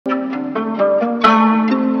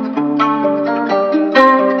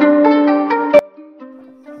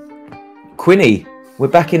Quinny, we're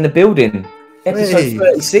back in the building. Episode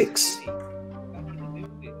 36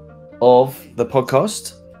 of the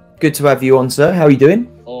podcast. Good to have you on, sir. How are you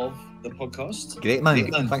doing? Of the podcast. Great,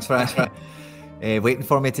 man. Thanks for waiting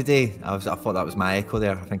for me today. I thought that was my echo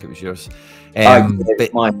there. I think it was yours.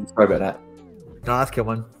 But mine. Sorry about that. No, that's good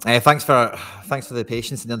one. Thanks for the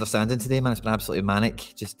patience and the understanding today, man. It's been absolutely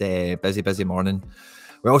manic. Just busy morning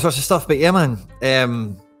with all sorts of stuff. But yeah, man.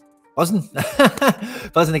 Buzzing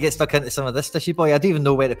to get stuck into some of this Stishy boy. I don't even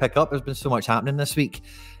know where to pick up. There's been so much happening this week.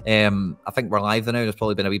 I think we're live now. There's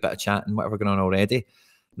probably been a wee bit of chat and whatever going on already.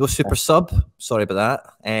 No super sub. Sorry about that.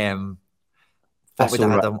 Thought we'd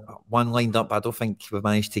had one lined up. I don't think we've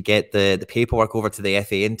managed to get the paperwork over to the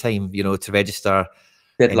FA in time, to register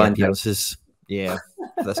Deadline appearances. Yeah,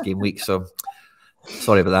 for this game week. So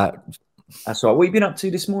sorry about that. That's all right. What have you been up to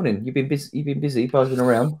this morning? You've been busy buzzing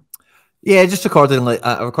around. Yeah, just recording.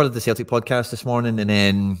 I recorded the Celtic podcast this morning, and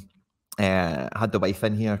then had the wife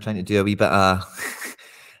in here trying to do a wee bit of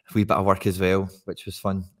work as well, which was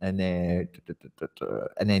fun. And then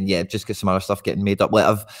yeah, just get some other stuff getting made up.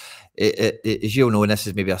 As you'll know, and this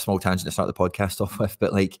is maybe a small tangent to start the podcast off with,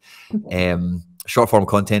 but short form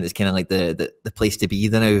content is kind of like the place to be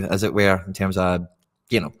now, as it were, in terms of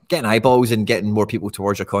getting eyeballs and getting more people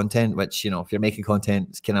towards your content. Which if you're making content,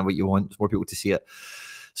 it's kind of what you want, more people to see it.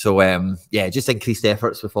 So yeah, just increased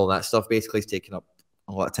efforts with all that stuff. Basically, it's taking up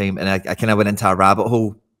a lot of time, and I kind of went into a rabbit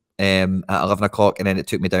hole at 11 o'clock, and then it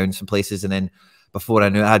took me down some places, and then before I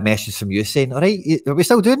knew it, I had messages from you saying, "All right, are we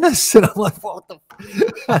still doing this?" And I'm like, "What the?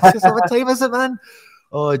 What time is it, man?"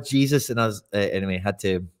 Oh Jesus! And I was anyway, had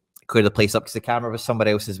to clear the place up because the camera was somewhere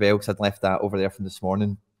else as well, because I'd left that over there from this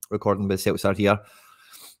morning recording with Celtic Star here.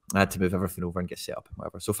 I had to move everything over and get set up and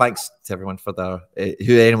whatever. So thanks to everyone for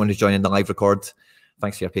anyone who's joining the live record.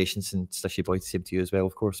 Thanks for your patience, and Stishy boy, same to you as well,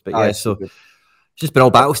 of course. But yeah, so it's just been all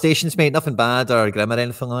battle stations, mate. Nothing bad or grim or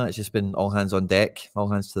anything like that. It's just been all hands on deck, all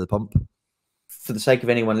hands to the pump. For the sake of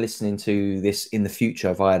anyone listening to this in the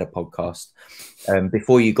future via the podcast,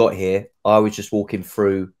 before you got here, I was just walking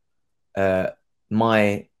through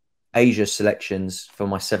my Asia selections for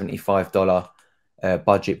my $75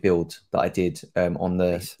 budget build that I did on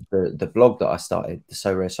the blog that I started, the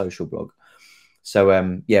SoRare social blog. So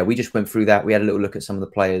yeah, we just went through that. We had a little look at some of the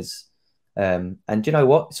players, and you know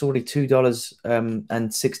what? It's already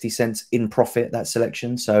 $2.60 in profit, that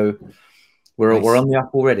selection. So we're on the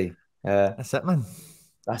up already. That's it, man.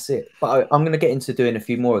 That's it. But I'm going to get into doing a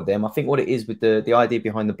few more of them. I think what it is with the idea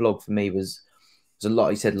behind the blog for me was a lot.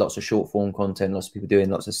 You said lots of short form content, lots of people doing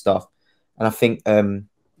lots of stuff, and I think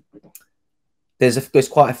there's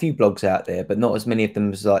quite a few blogs out there, but not as many of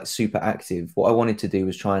them as like super active. What I wanted to do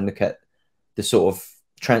was try and look at the sort of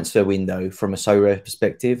transfer window from a SoRare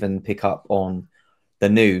perspective and pick up on the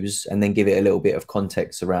news, and then give it a little bit of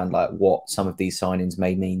context around like what some of these signings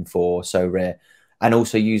may mean for SoRare, and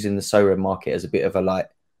also using the SoRare market as a bit of a like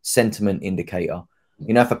sentiment indicator.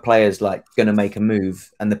 If a player's like going to make a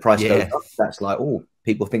move and the price goes up, that's like, oh,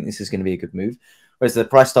 people think this is going to be a good move. Whereas the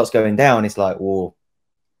price starts going down, it's like, well,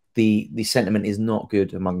 the sentiment is not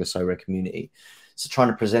good among the SoRare community. So trying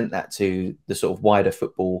to present that to the sort of wider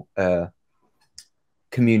football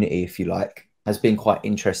community, if you like, has been quite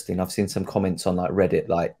interesting. I've seen some comments on like Reddit,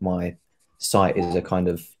 like my site is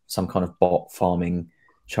some kind of bot farming,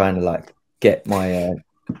 trying to like get my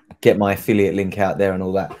affiliate link out there and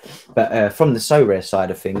all that. But from the SoRare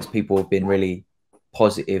side of things, people have been really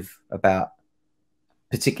positive about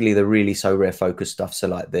particularly the really SoRare focused stuff. So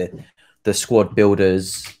like the squad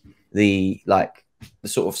builders, the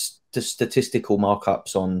sort of the statistical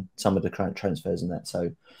markups on some of the current transfers and that.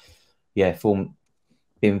 So yeah,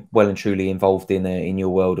 been well and truly involved in your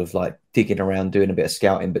world of like digging around, doing a bit of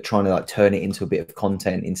scouting, but trying to like turn it into a bit of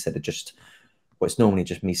content instead of just what's normally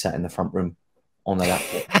just me sat in the front room on the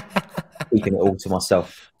laptop, keeping it all to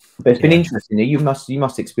myself. But it's been interesting. You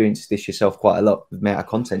must experience this yourself quite a lot, the amount of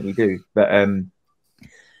content you do. But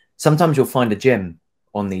sometimes you'll find a gem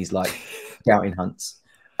on these like scouting hunts,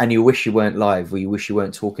 and you wish you weren't live, or you wish you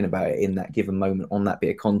weren't talking about it in that given moment on that bit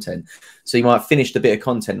of content. So you might finish the bit of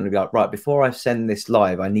content and be like, right, before I send this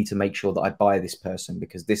live, I need to make sure that I buy this person,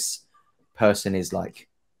 because this person is like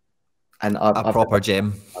a proper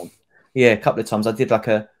gem. Yeah, a couple of times I did a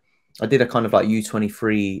kind of like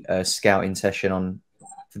U23 scouting session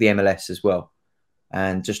for the MLS as well,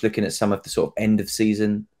 and just looking at some of the sort of end of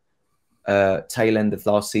season, tail end of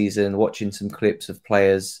last season, watching some clips of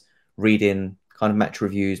players, reading kind of match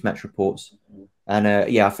reviews, match reports.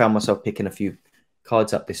 And yeah, I found myself picking a few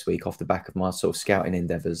cards up this week off the back of my sort of scouting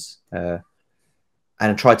endeavors. And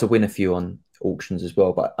I tried to win a few on auctions as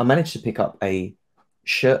well. But I managed to pick up a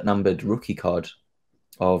shirt numbered rookie card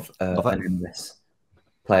of an MLS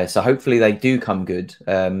player. So hopefully they do come good.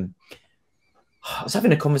 I was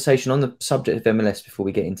having a conversation on the subject of MLS before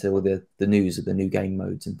we get into all the news of the new game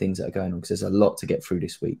modes and things that are going on, because there's a lot to get through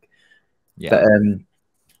this week. Yeah. But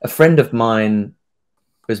a friend of mine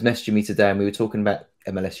was messaging me today, and we were talking about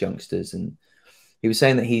MLS youngsters, and he was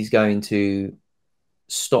saying that he's going to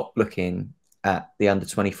stop looking at the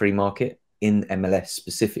under-23 market in MLS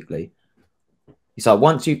specifically. He's like,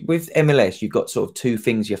 with MLS, you've got sort of two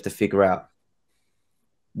things you have to figure out.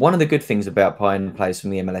 One of the good things about buying players from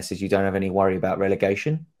the MLS is you don't have any worry about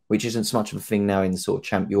relegation, which isn't so much of a thing now in sort of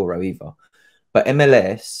Champ Euro either. But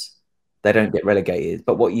MLS, they don't get relegated.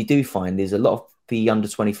 But what you do find is a lot of the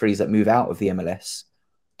under-23s that move out of the MLS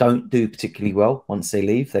don't do particularly well once they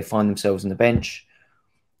leave. They find themselves on the bench.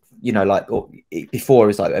 You know, like before, it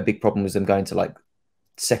was like a big problem was them going to like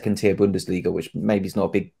second-tier Bundesliga, which maybe is not a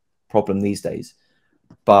big problem these days.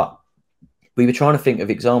 But we were trying to think of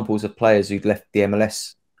examples of players who'd left the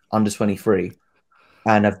MLS under-23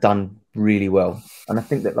 and have done really well. And I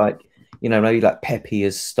think that, like, you know, maybe like Pepe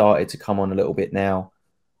has started to come on a little bit now.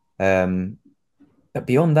 But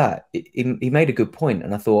beyond that, he made a good point.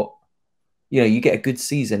 And I thought, you know, you get a good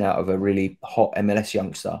season out of a really hot MLS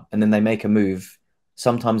youngster, and then they make a move,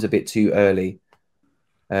 sometimes a bit too early.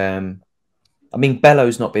 I mean,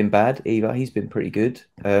 Bello's not been bad either. He's been pretty good.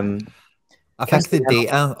 I think the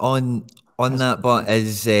data on that, but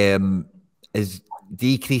is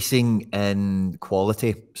decreasing in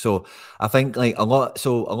quality. So I think like a lot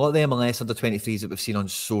of the MLS under-23s that we've seen on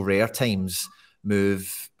So Rare times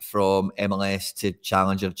move from MLS to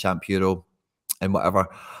Challenger, Champ Euro, and whatever.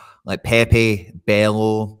 Like Pepe,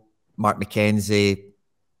 Bello, Mark McKenzie,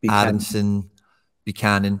 Aronson,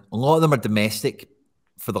 Buchanan. A lot of them are domestic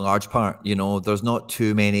for the large part. You know, there's not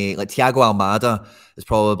too many. Like Thiago Almada is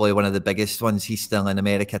probably one of the biggest ones. He's still in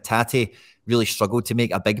America. Tati really struggled to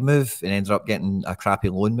make a big move and ended up getting a crappy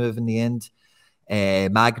loan move in the end.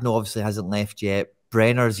 Magno obviously hasn't left yet.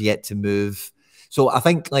 Brenner's yet to move. So I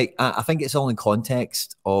think it's all in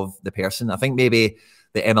context of the person. I think maybe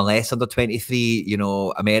the MLS under-23, you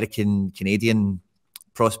know, American, Canadian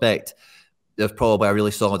prospect, there's probably a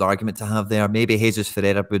really solid argument to have there. Maybe Jesus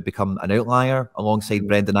Ferreira would become an outlier alongside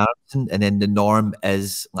Brendan Aronson, and then the norm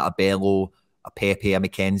is like a Bello, a Pepe, a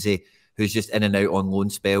McKenzie, who's just in and out on loan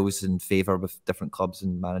spells in favour with different clubs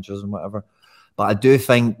and managers and whatever. But I do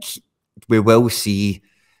think we will see,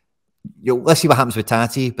 you know, let's see what happens with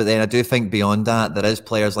Tati, but then I do think beyond that, there is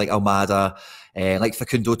players like Almada, like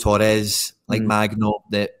Facundo Torres, like Magno,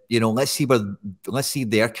 that, you know, let's see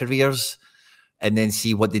their careers and then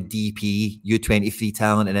see what the DP U23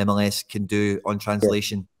 talent in MLS can do on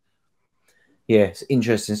translation. Yeah, it's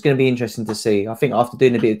interesting. It's going to be interesting to see. I think after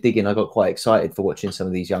doing a bit of digging, I got quite excited for watching some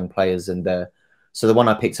of these young players. And so the one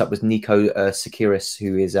I picked up was Nico Sakiris,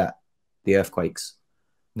 who is at the Earthquakes.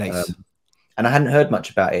 Nice. And I hadn't heard much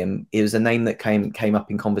about him. It was a name that came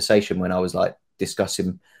up in conversation when I was like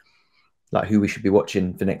discussing like who we should be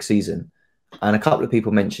watching for next season. And a couple of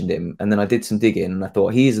people mentioned him. And then I did some digging and I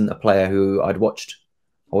thought he isn't a player who I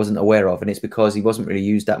wasn't aware of. And it's because he wasn't really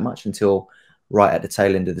used that much until right at the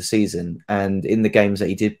tail end of the season. And in the games that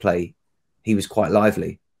he did play, he was quite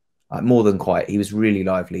lively. Like more than quite. He was really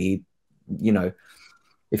lively. He, you know,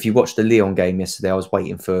 if you watched the Lyon game yesterday, I was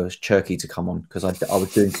waiting for Cherki to come on because I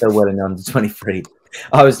was doing so well in the under-23.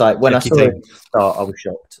 I was like, when I saw him start, I was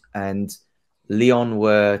shocked. And Lyon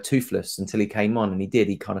were toothless until he came on, and he did.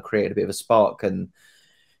 He kind of created a bit of a spark and,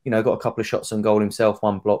 you know, got a couple of shots on goal himself,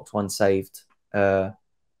 one blocked, one saved.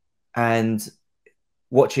 And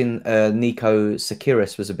watching Nico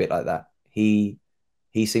Sakiris was a bit like that. He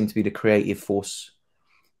seemed to be the creative force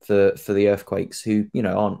for the Earthquakes, who, you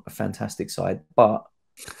know, aren't a fantastic side. But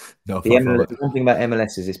the one thing about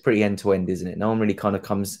MLS is it's pretty end-to-end, isn't it? No one really kind of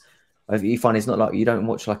comes... You find it's not like you don't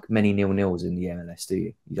watch like many 0-0s in the MLS, do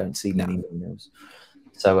you? You don't see many 0-0s.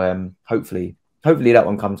 So hopefully that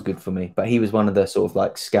one comes good for me. But he was one of the sort of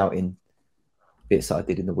like scouting bits that I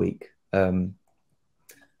did in the week. But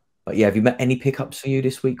yeah, have you met any pickups for you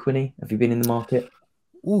this week, Quinny? Have you been in the market?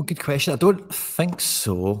 Oh, good question. I don't think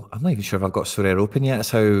so. I'm not even sure if I've got Sorare open yet.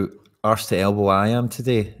 That's how arse to elbow I am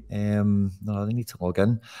today. No, I need to log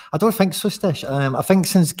in. I don't think so, Stish. I think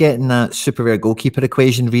since getting that super rare goalkeeper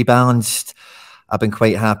equation rebalanced, I've been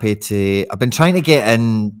quite happy to... I've been trying to get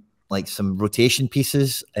in like some rotation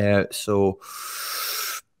pieces. So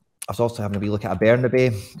I was also having a wee look at a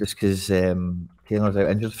Bernabé just because Taylor's out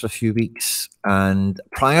injured for a few weeks. And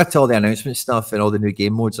prior to all the announcement stuff and all the new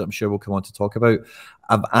game modes that I'm sure we'll come on to talk about,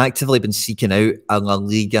 I've actively been seeking out a La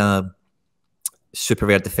Liga super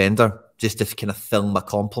rare defender just to kind of fill my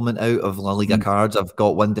complement out of La Liga cards. I've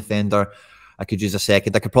got one defender I could use a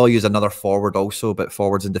second. I could probably use another forward also, but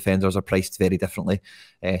forwards and defenders are priced very differently.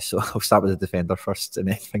 So I'll start with the defender first and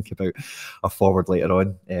then think about a forward later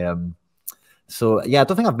on. So yeah, I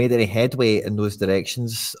don't think I've made any headway in those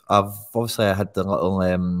directions. I had the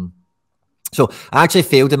little so I actually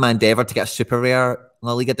failed in my endeavour to get a super rare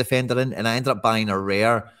La Liga defender in, and I ended up buying a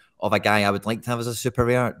rare of a guy I would like to have as a super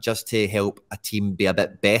rare just to help a team be a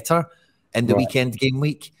bit better in the weekend game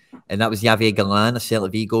week. And that was Javier Galan, a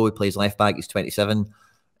Celta Vigo. He plays left back. He's 27.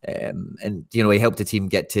 And, you know, he helped the team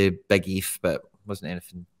get to Big Eve, but wasn't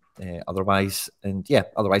anything otherwise. And yeah,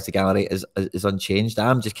 otherwise the gallery is unchanged.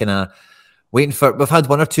 I'm just kind of waiting for, we've had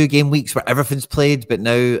 1 or 2 game weeks where everything's played, but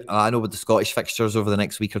now I know with the Scottish fixtures over the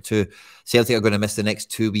next week or two, Celtic are going to miss the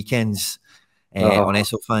next 2 weekends on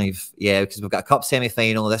SO5. Yeah, because we've got a cup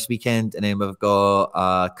semi-final this weekend, and then we've got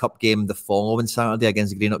a cup game the following Saturday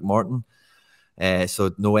against Greenock Morton.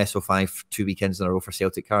 So no SO5 for 2 weekends in a row for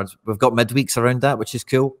Celtic cards. We've got midweeks around that, which is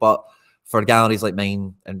cool, but for galleries like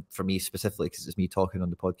mine, and for me specifically, because it's me talking on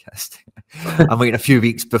the podcast, I'm waiting a few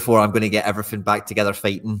weeks before I'm going to get everything back together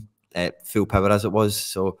fighting at full power as it was.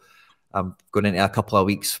 So I'm going into a couple of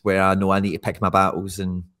weeks where I know I need to pick my battles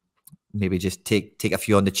and maybe just take a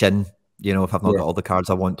few on the chin, you know, if I've not got all the cards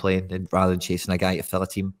I want playing, and rather than chasing a guy to fill a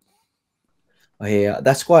team. Oh, yeah,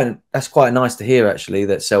 that's quite nice to hear, actually,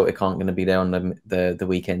 that Celtic aren't going to be there on the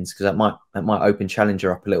weekends, because that might open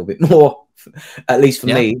Challenger up a little bit more. At least for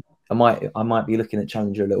me, I might be looking at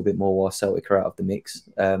Challenger a little bit more while Celtic are out of the mix.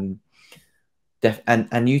 And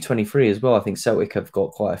U23 as well. I think Celtic have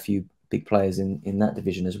got quite a few big players in that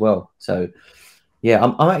division as well. So yeah,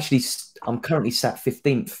 I'm currently sat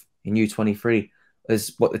 15th in U23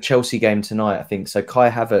 as what the Chelsea game tonight, I think. So Kai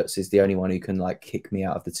Havertz is the only one who can like kick me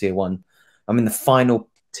out of the tier 1. I'm in the final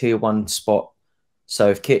tier 1 spot. So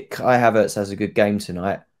if Kai Havertz has a good game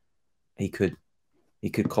tonight, he could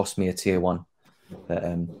cost me a tier 1. But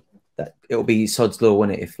that it'll be sod's law,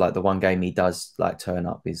 won't it, if like the one game he does like turn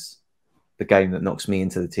up is the game that knocks me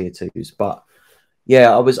into the tier 2s. But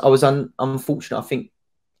yeah, I was unfortunate. I think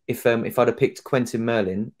if I'd have picked Quentin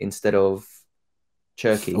Merlin instead of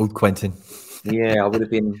Cherki, old Quentin, yeah, I would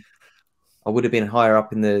have been higher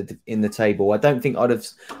up in the table. I don't think I'd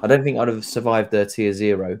have survived the tier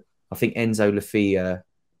 0. I think Enzo Lafia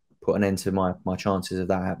put an end to my chances of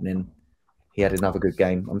that happening. He had another good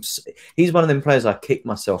game. He's one of them players I kicked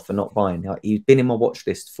myself for not buying. He's been in my watch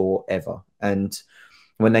list forever, and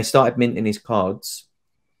when they started minting his cards,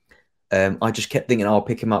 I just kept thinking, I'll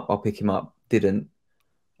pick him up. Didn't.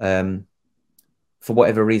 For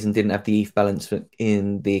whatever reason, didn't have the ETH balance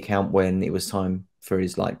in the account when it was time for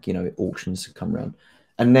his auctions to come around.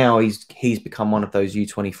 And now he's become one of those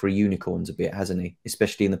U23 unicorns a bit, hasn't he?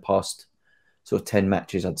 Especially in the past sort of 10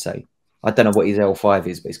 matches, I'd say. I don't know what his L5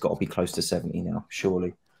 is, but it's got to be close to 70 now,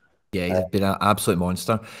 surely. Yeah, he's been an absolute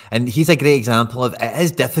monster. And he's a great example of, it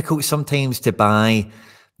is difficult sometimes to buy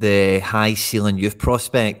the high ceiling youth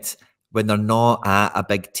prospect when they're not at a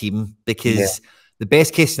big team, because the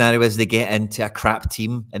best case scenario is they get into a crap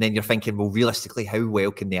team, and then you're thinking, well, realistically, how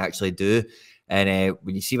well can they actually do? And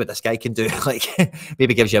when you see what this guy can do, like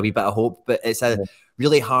maybe gives you a wee bit of hope. But it's a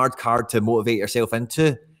really hard card to motivate yourself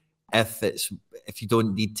into if you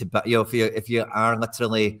don't need to, but if you are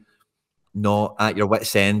literally not at your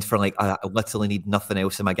wit's end for like, I literally need nothing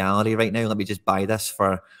else in my gallery right now, let me just buy this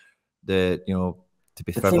for to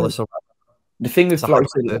be frivolous. The thing with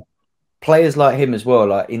players like him as well,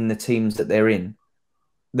 like in the teams that they're in,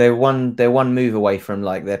 they're one move away from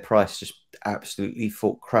like their price just absolutely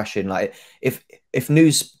crashing. Like if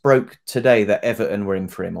news broke today that Everton were in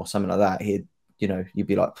for him or something like that, you'd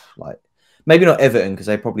be like maybe not Everton because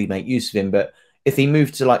they probably make use of him, but if he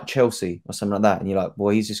moved to like Chelsea or something like that, and you're like, well,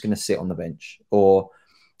 he's just going to sit on the bench, or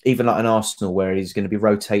even like an Arsenal where he's going to be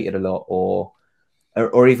rotated a lot, or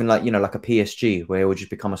even like like a PSG where he will just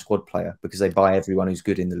become a squad player because they buy everyone who's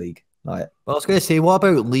good in the league. Like, well, I was going to say, what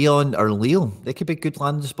about Leon or Lille? They could be good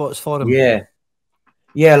landing spots for him. Yeah.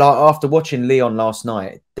 Like after watching Leon last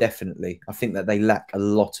night, definitely, I think that they lack a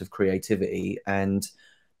lot of creativity. And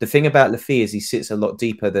the thing about Lafia is he sits a lot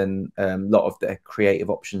deeper than a lot of the creative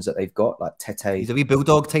options that they've got, like Tete. He's a wee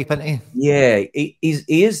bulldog type, isn't he? Yeah,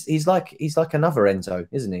 he's like another Enzo,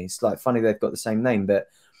 isn't he? It's like funny they've got the same name, but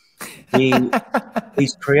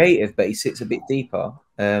he's creative, but he sits a bit deeper.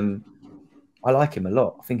 I like him a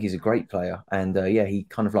lot. I think he's a great player, and he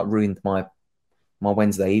kind of like ruined my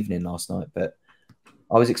Wednesday evening last night. But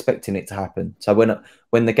I was expecting it to happen. So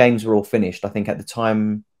when the games were all finished, I think at the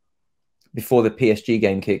time before the PSG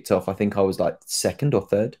game kicked off, I think I was like 2nd or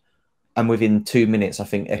 3rd, and within 2 minutes, I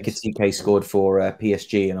think Ekitike scored for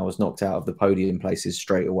PSG, and I was knocked out of the podium places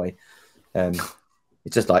straight away. It's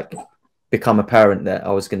just like become apparent that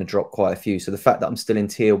I was going to drop quite a few. So the fact that I'm still in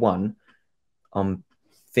tier 1, I'm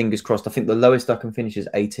fingers crossed. I think the lowest I can finish is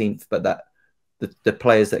 18th, but that the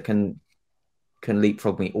players that can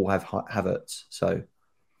leapfrog me all have Havertz. So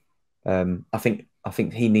I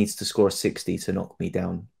think he needs to score a 60 to knock me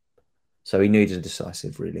down. So he needs a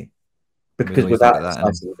decisive, really, because without a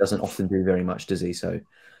decisive, he doesn't often do very much, does he? So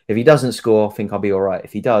if he doesn't score, I think I'll be all right.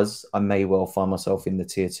 If he does, I may well find myself in the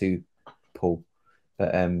tier 2 pool.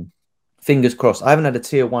 But fingers crossed. I haven't had a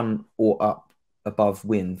tier 1 or up above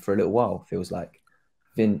win for a little while. Feels like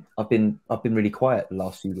I've been really quiet the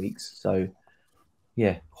last few weeks. So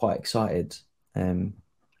yeah, quite excited.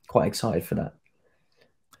 Quite excited for that.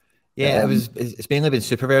 Yeah, it's mainly been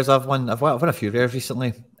super rares I've won. I've won a few rares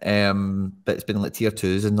recently, but it's been like tier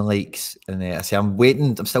 2s and the likes. And I say I'm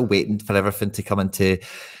still waiting for everything to come into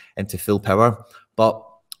full power. But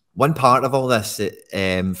one part of all this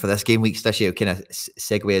for this game week, Stish, it kind of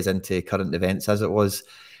segues into current events as it was.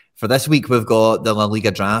 For this week, we've got the La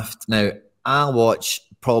Liga draft. Now, I watch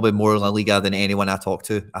probably more La Liga than anyone I talk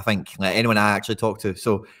to. I think like anyone I actually talk to.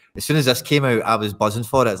 So as soon as this came out, I was buzzing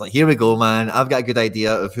for it. It's like, here we go, man. I've got a good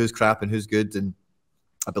idea of who's crap and who's good. And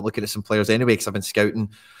I've been looking at some players anyway because I've been scouting.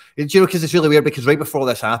 And, you know, because it's really weird because right before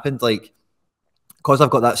this happened, like, because I've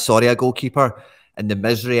got that Sorare goalkeeper and the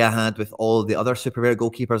misery I had with all the other super rare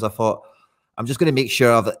goalkeepers, I thought, I'm just going to make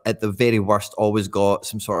sure I've, at the very worst, always got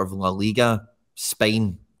some sort of La Liga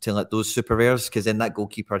spine to let those super rares, because then that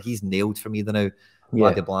goalkeeper, he's nailed for me now.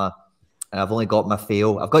 Blah, blah, blah. And I've only got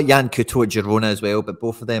Maffeo. I've got Jan Couto at Girona as well, but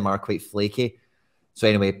both of them are quite flaky. So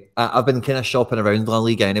anyway, I've been kind of shopping around La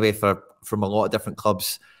Liga anyway from a lot of different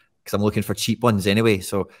clubs because I'm looking for cheap ones anyway.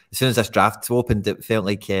 So as soon as this draft opened, it felt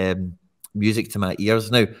like music to my ears.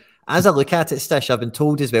 Now, as I look at it, Stish, I've been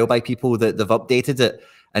told as well by people that they've updated it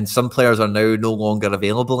and some players are now no longer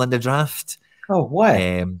available in the draft. Oh,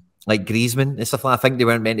 why? Like Griezmann and stuff like that. I think they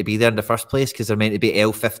weren't meant to be there in the first place because they're meant to be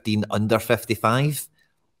L15 under 55.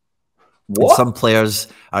 What? And some players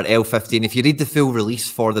are L15. If you read the full release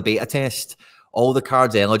for the beta test, all the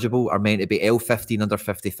cards eligible are meant to be L15 under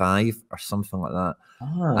 55 or something like that.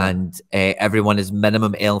 Ah. And everyone is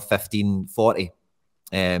minimum L15 40.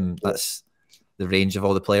 That's the range of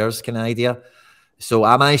all the players kind of idea. So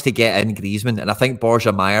I managed to get in Griezmann, and I think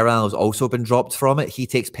Borja Mayoral has also been dropped from it. He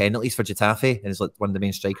takes penalties for Getafe and is like one of the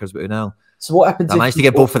main strikers with Unal. So what happens? I managed to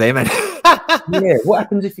get both of them in. Yeah, what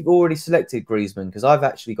happens if you've already selected Griezmann? Because I've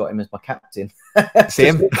actually got him as my captain.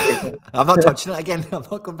 Same. I'm not touching it again. I'm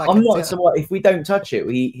not going back. I'm not. So what, if we don't touch it,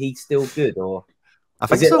 he's still good, or I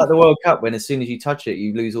think is it so. like the World Cup when as soon as you touch it,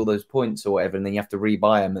 you lose all those points or whatever, and then you have to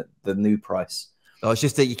rebuy him at the new price? No, it's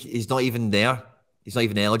just that he's not even there. He's not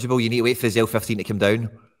even eligible. You need to wait for his L15 to come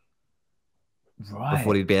down. Right.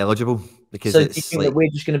 Before he'd be eligible, because so it's do you think that we're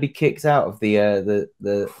just going to be kicked out of the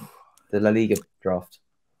La Liga draft?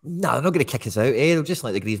 No, they're not going to kick us out. They'll just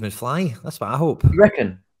let the Griezmann fly. That's what I hope. You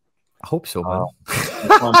reckon? I hope so, man.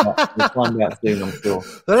 We'll find out soon, I'm sure.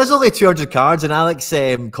 There is only 200 cards, and Alex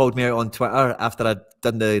called me out on Twitter after I'd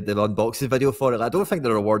done the unboxing video for it. I don't think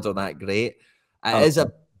the rewards are that great. It is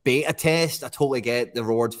a beta test. I totally get the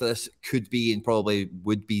rewards for this could be and probably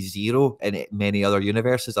would be zero in many other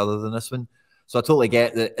universes other than this one. So I totally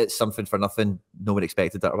get that it's something for nothing. No one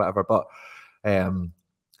expected it or whatever. But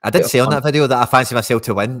I did say on that video that I fancy myself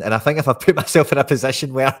to win. And I think if I put myself in a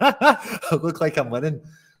position where I look like I'm winning,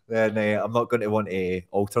 then I'm not going to want to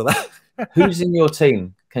alter that. Who's in your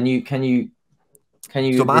team? Can you?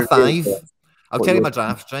 So my 5, I'll tell you my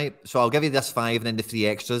draft, right? So I'll give you this 5 and then the 3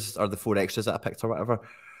 extras or the 4 extras that I picked or whatever.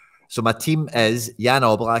 So my team is Jan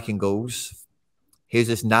Oblak in goals,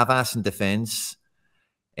 Jesus Navas in defence,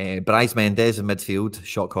 Bryce Mendes in midfield,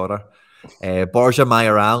 shot caller, Borja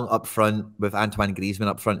Mayoral up front with Antoine Griezmann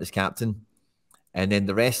up front as captain. And then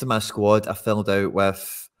the rest of my squad I filled out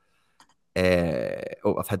with,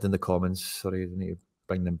 I've hidden the comments. Sorry, I need to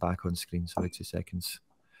bring them back on screen. Sorry, 2 seconds.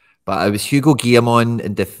 But it was Hugo Guillamon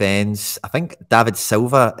in defence. I think David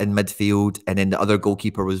Silva in midfield. And then the other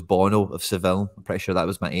goalkeeper was Bono of Seville. I'm pretty sure that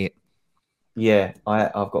was my 8. Yeah,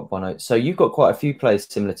 I've got Bono. So you've got quite a few players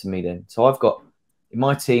similar to me then. So I've got,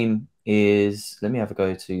 my team is, let me have a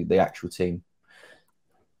go to the actual team.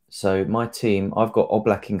 So my team, I've got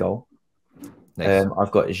Oblak in goal. Nice.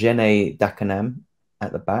 I've got Gene Dakanam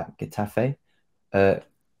at the back, Getafe.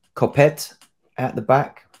 Copet at the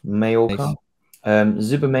back, Mallorca. Nice.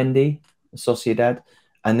 Zubamendi, Sociedad.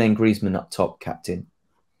 And then Griezmann up top, captain.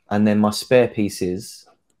 And then my spare pieces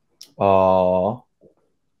are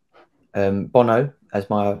Bono as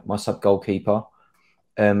my sub goalkeeper,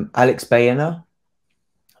 Alex Baena,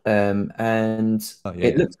 and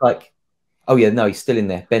it looks like, oh yeah, no, he's still in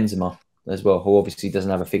there, Benzema as well, who obviously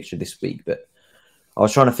doesn't have a fixture this week. But I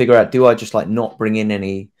was trying to figure out, do I just like not bring in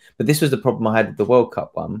any? But this was the problem I had with the World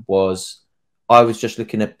Cup one, was I was just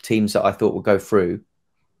looking at teams that I thought would go through,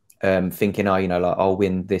 thinking, oh, you know, like I'll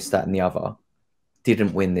win this, that, and the other.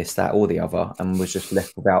 Didn't win this, that, or the other, and was just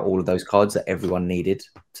left without all of those cards that everyone needed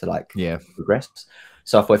to like progress.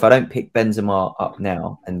 So I thought, if I don't pick Benzema up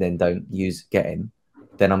now and then don't get him,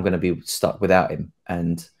 then I'm going to be stuck without him.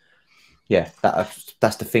 And yeah,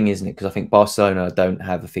 that's the thing, isn't it? Because I think Barcelona don't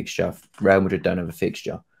have a fixture, Real Madrid don't have a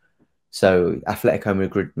fixture. So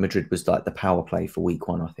Atletico Madrid was like the power play for week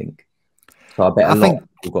 1, I think. So I bet a lot of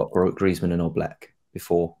people got Griezmann and Oblak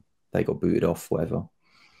before they got booted off, whatever.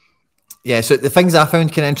 Yeah, so the things I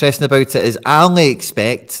found kind of interesting about it is I only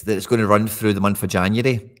expect that it's going to run through the month of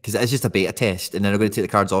January, because it is just a beta test, and then they're going to take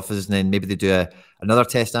the cards off us, and then maybe they do another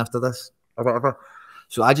test after this or whatever.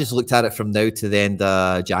 So I just looked at it from now to the end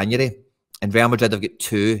of January, and Real Madrid have got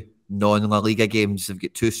 2 non-La Liga games. They've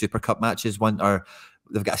got 2 Super Cup matches.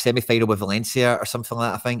 They've got a semi-final with Valencia or something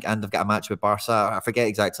like that, I think, and they've got a match with Barca. I forget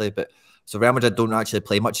exactly, but so Real Madrid don't actually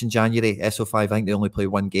play much in January. SO5, I think they only play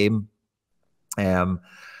 1 game.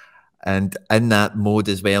 And in that mode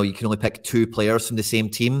as well, you can only pick 2 players from the same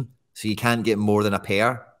team, so you can't get more than a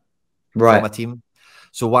pair from a team.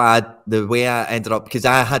 So the way I ended up, because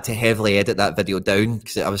I had to heavily edit that video down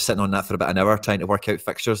because I was sitting on that for about an hour trying to work out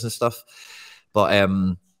fixtures and stuff. But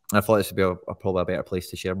I thought this would be probably a better place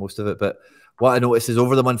to share most of it. But what I noticed is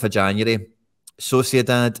over the month of January,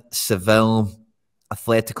 Sociedad, Seville,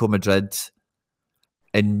 Atletico Madrid,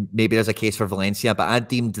 and maybe there's a case for Valencia, but I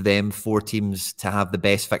deemed them 4 teams to have the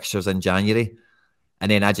best fixtures in January.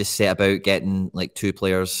 And then I just set about getting like 2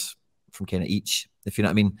 players from kind of each, if you know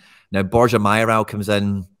what I mean. Now, Borja Mayoral comes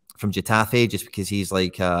in from Getafe just because he's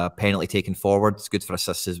like a penalty taken forward. It's good for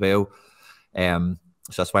assists as well. So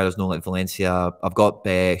that's why there's no like Valencia. I've got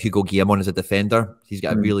Hugo Guillamon as a defender. He's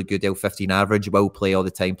got a really good L15 average, will play all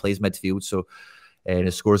the time, plays midfield. So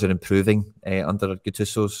his scores are improving under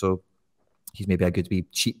Gattuso. So he's maybe a good wee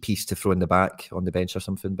cheap piece to throw in the back on the bench or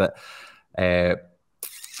something. But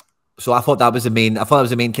so I thought that was the main. I thought that was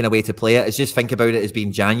the main kind of way to play it. Is just think about it as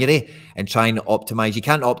being January and try and optimize. You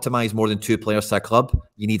can't optimize more than 2 players to a club.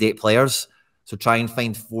 You need 8 players. So try and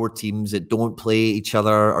find 4 teams that don't play each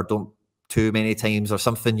other or don't too many times or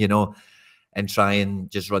something, you know, and try and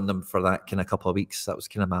just run them for that kind of couple of weeks. That was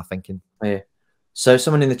kind of my thinking. Yeah. So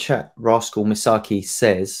someone in the chat, Rascal Misaki,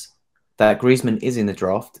 says that Griezmann is in the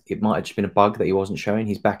draft. It might have just been a bug that he wasn't showing.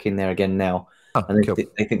 He's back in there again now. Oh, and cool.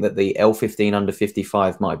 they think that the L15 under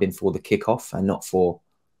 55 might have been for the kickoff and not for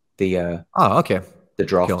the the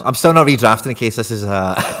draft. Cool. I'm still not redrafting in case this is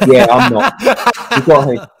yeah, I'm not.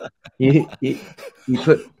 You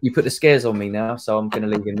put the scares on me now, so I'm going to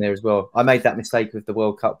leave him there as well. I made that mistake with the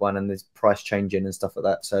World Cup one and there's price changing and stuff like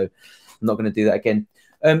that, so I'm not going to do that again.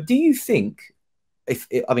 Do you think, if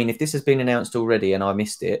this has been announced already and I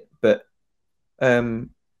missed it, but do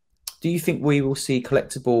you think we will see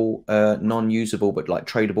collectible, non-usable, but like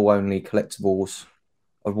tradable only collectibles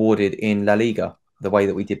awarded in La Liga the way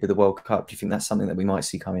that we did with the World Cup? Do you think that's something that we might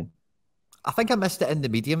see coming? I think I missed it in the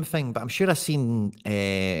medium thing, but I'm sure I've seen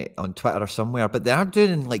on Twitter or somewhere. But they are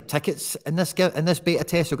doing like tickets in this beta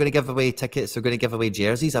test. They're going to give away tickets. They're going to give away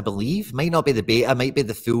jerseys, I believe. Might not be the beta, might be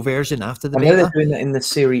the full version after the beta. They're doing that in the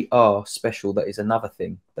Serie A special. That is another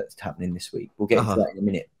thing that's happening this week. We'll get into that in a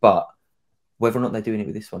minute, but whether or not they're doing it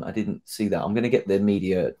with this one, I didn't see that. I'm going to get the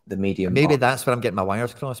medium. Maybe that's where I'm getting my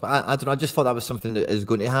wires crossed. But I don't know. I just thought that was something that is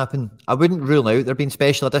going to happen. I wouldn't rule out there being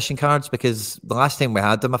special edition cards because the last time we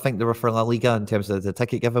had them, I think they were for La Liga in terms of the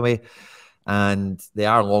ticket giveaway. And they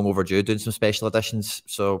are long overdue doing some special editions.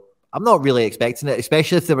 So I'm not really expecting it,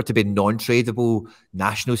 especially if they were to be non-tradable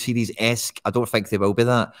National Series-esque. I don't think they will be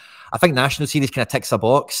that. I think National Series kind of ticks a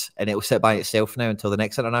box and it will sit by itself now until the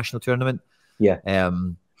next international tournament. Yeah.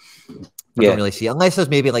 I don't really see it. Unless there's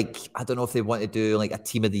maybe like, I don't know if they want to do like a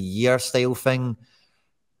team of the year style thing.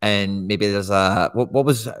 And maybe there's a, what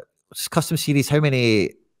was custom series? How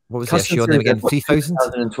many, what was the issue on them again? 3,000?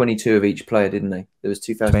 2022 of each player, didn't they? There was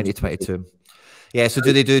 2022. Yeah, so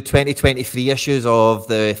do they do 2023 issues of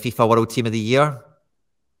the FIFA World Team of the Year?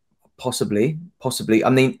 Possibly. I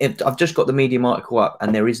mean, I've just got the Medium article up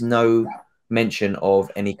and there is no mention of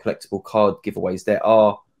any collectible card giveaways. There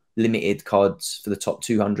are limited cards for the top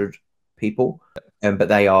 200 people, but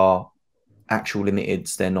they are actual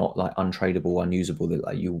limiteds. They're not like untradeable, unusable. They're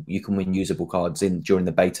like you can win usable cards during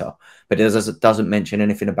the beta, but it doesn't mention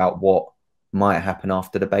anything about what might happen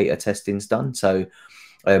after the beta testing's done. So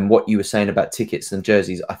what you were saying about tickets and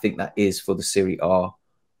jerseys, I think that is for the Serie A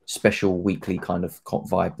special weekly kind of comp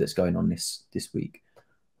vibe that's going on this week.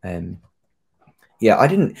 Yeah, I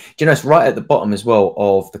didn't. Do you know it's right at the bottom as well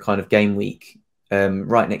of the kind of game week,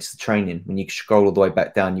 right next to training. When you scroll all the way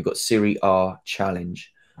back down, you've got Serie A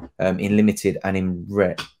challenge, in limited and in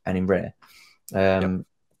rare I'm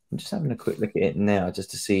just having a quick look at it now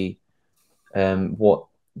just to see what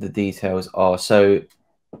the details are. So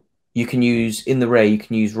you can use in the rare, you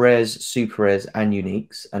can use rares, super rares, and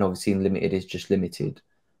uniques, and obviously in limited is just limited.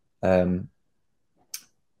 And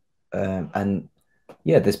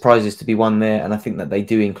yeah, there's prizes to be won there, and I think that they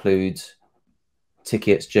do include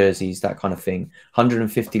tickets, jerseys, that kind of thing.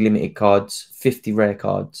 150 limited cards, 50 rare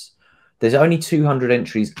cards. There's only 200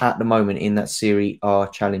 entries at the moment in that Serie A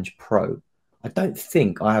Challenge Pro. I don't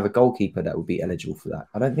think I have a goalkeeper that would be eligible for that.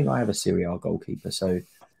 I don't think I have a Serie A goalkeeper, so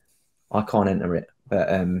I can't enter it. But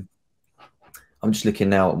I'm just looking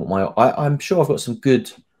now at what I'm sure I've got some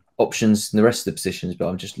good options in the rest of the positions, but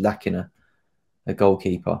I'm just lacking a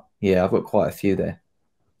goalkeeper. Yeah, I've got quite a few there.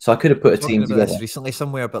 So I could have put a team together. This recently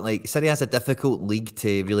somewhere, but like City has a difficult league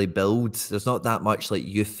to really build. There's not that much like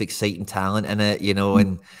youth, exciting talent in it, you know,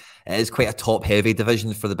 and it is quite a top-heavy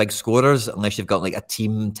division for the big scorers, unless you've got like a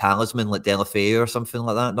team talisman like Delafeu or something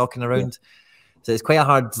like that knocking around. Yeah. So it's quite a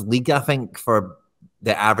hard league, I think, for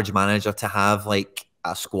the average manager to have like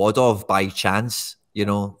a squad of by chance, you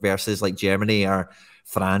know, versus like Germany or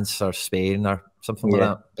France or Spain or something like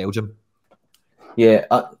that, Belgium. Yeah,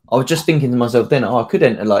 I was just thinking to myself then, I could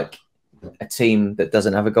enter like a team that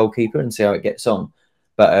doesn't have a goalkeeper and see how it gets on.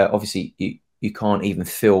 But obviously you can't even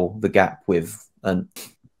fill the gap with, and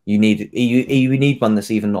you need one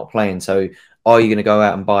that's even not playing. So are you going to go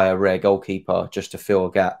out and buy a rare goalkeeper just to fill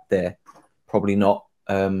a gap there? Probably not.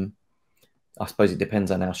 I suppose it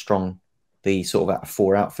depends on how strong the sort of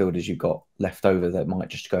 4 outfielders you've got left over that might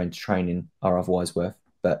just go into training are otherwise worth.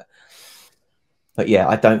 But yeah,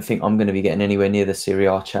 I don't think I'm going to be getting anywhere near the Serie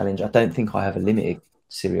A challenge. I don't think I have a limited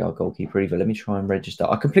Serie A goalkeeper either. Let me try and register.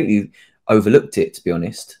 I completely overlooked it, to be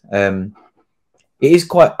honest. It is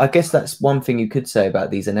quite, I guess that's one thing you could say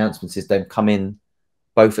about these announcements is they've come in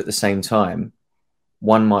both at the same time.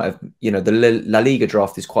 One might have, you know, the La Liga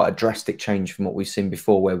draft is quite a drastic change from what we've seen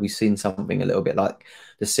before, where we've seen something a little bit like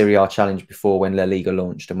the Serie A challenge before when La Liga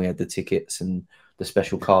launched and we had the tickets and the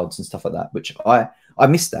special cards and stuff like that, which I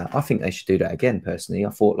missed that. I think they should do that again, personally.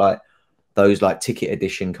 I thought like those like ticket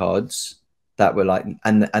edition cards that were like,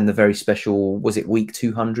 and the very special, was it week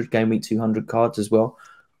 200, game week 200 cards as well?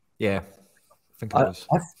 Yeah, I think it was.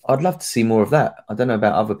 I'd love to see more of that. I don't know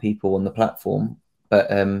about other people on the platform, but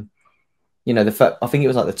you know, I think it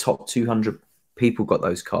was like the top 200 people got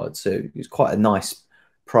those cards. So it was quite a nice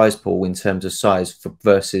prize pool in terms of size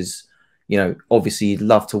versus, you know, obviously you'd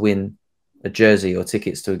love to win a jersey or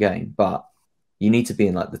tickets to a game, but you need to be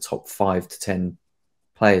in like the top 5 to 10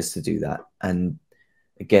 players to do that. And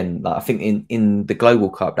again, like I think in the Global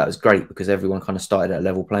Cup, that was great because everyone kind of started at a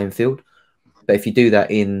level playing field. But if you do that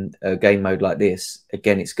in a game mode like this,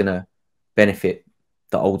 again, it's going to benefit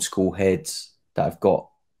the old school heads that have got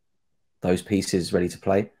those pieces ready to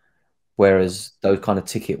play. Whereas those kind of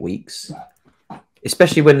ticket weeks,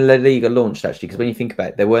 especially when La Liga launched, actually, because when you think about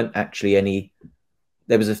it, there weren't actually any.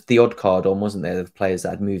 There was the odd card on, wasn't there, of players that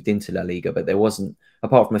had moved into La Liga, but there wasn't,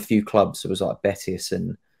 apart from a few clubs. It was like Betis,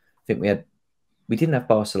 and I think we didn't have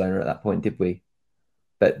Barcelona at that point, did we?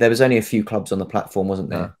 But there was only a few clubs on the platform, wasn't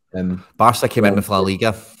there? Barca came in with La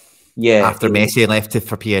Liga. Yeah, after Messi left it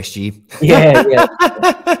for PSG. Yeah.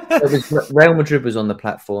 It was Real Madrid was on the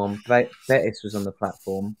platform. Betis was on the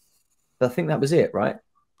platform. But I think that was it, right?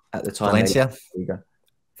 At the time,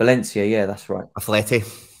 Valencia, yeah, that's right.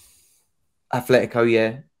 Atletico,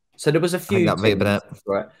 yeah. So there was a few. I think that may have been it,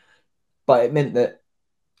 right? But it meant that,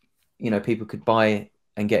 you know, people could buy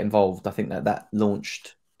and get involved. I think that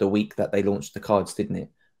launched the week that they launched the cards, didn't it?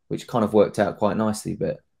 Which kind of worked out quite nicely.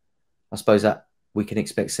 But I suppose that we can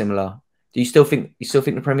expect similar. Do you still think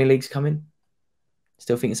the Premier League's coming?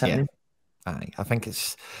 Still think it's happening? Yeah. I think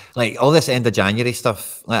it's like all this end of January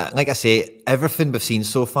stuff. Like I say, everything we've seen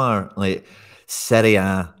so far, like Serie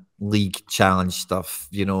A league challenge stuff,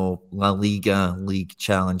 you know, La Liga league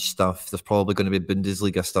challenge stuff. There's probably going to be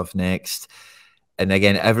Bundesliga stuff next. And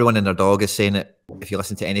again, everyone and their dog is saying it. If you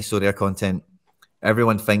listen to any Sorare content,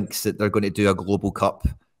 everyone thinks that they're going to do a global cup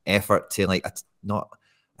effort to like not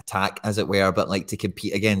attack, as it were, but like to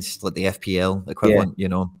compete against like the FPL equivalent, you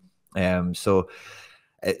know. So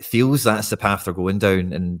it feels that's the path they're going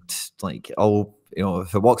down, and like, oh, you know,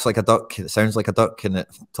 if it walks like a duck, it sounds like a duck, and it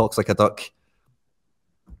talks like a duck,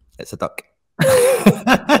 it's a duck.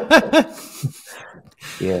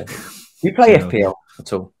 Yeah. Do you play FPL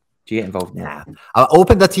at all? Do you get involved in that? I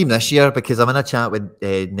opened a team this year because I'm in a chat with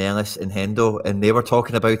Nellis and Hendo, and they were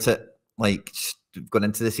talking about it like going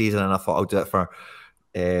into the season, and I thought I'll do it for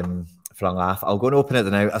a laugh. I'll go and open it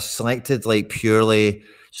now. I selected like purely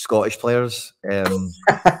Scottish players, or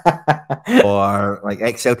like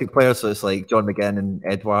ex-Celtic players. So it's like John McGinn and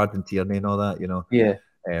Edward and Tierney and all that, you know. Yeah.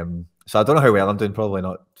 So I don't know how well I'm doing. Probably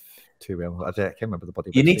not too well. I can't remember the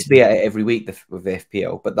body. You need to be at it every week with the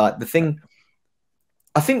FPL. But like the thing,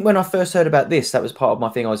 I think when I first heard about this, that was part of my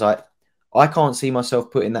thing. I was like, I can't see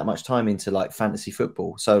myself putting that much time into like fantasy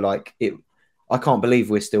football. So like I can't believe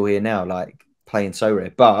we're still here now, like playing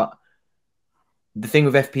Sorare. But the thing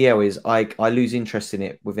with FPL is I lose interest in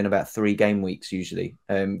it within about 3 game weeks usually.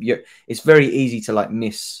 It's very easy to like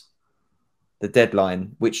miss the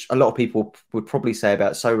deadline, which a lot of people would probably say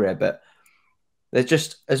about Sorare, but there's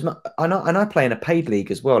just as much. And I play in a paid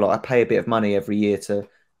league as well. Like I pay a bit of money every year to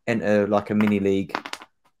enter like a mini league.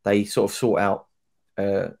 They sort of sort out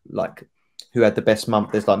like who had the best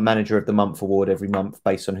month. There's like manager of the month award every month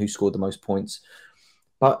based on who scored the most points.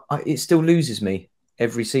 But it still loses me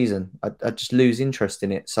every season. I just lose interest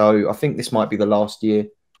in it. So I think this might be the last year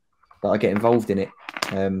that I get involved in it,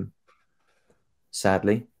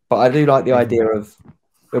 sadly. But I do like the idea of,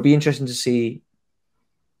 it'll be interesting to see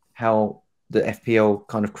how the FPL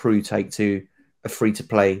kind of crew take to a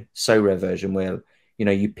free-to-play Sorare version where, you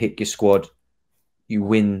know, you pick your squad, you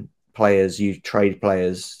win players, you trade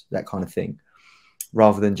players, that kind of thing,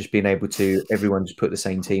 rather than just being able to, everyone just put the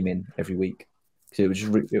same team in every week. So it would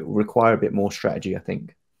just it would require a bit more strategy, I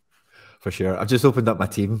think. For sure. I've just opened up my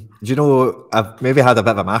team. Do you know, I've maybe had a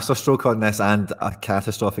bit of a masterstroke on this and a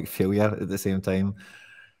catastrophic failure at the same time.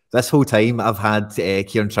 This whole time, I've had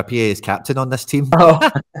Kieran Trippier as captain on this team. Oh.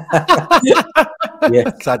 Yeah.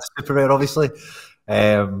 Because I had super rare, obviously.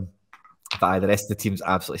 But the rest of the team's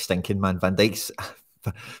absolutely stinking, man. Van Dijk's.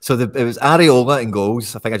 So it was Areola in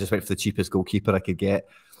goals. I think I just went for the cheapest goalkeeper I could get.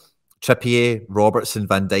 Trippier, Robertson,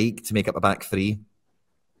 Van Dijk to make up a back 3.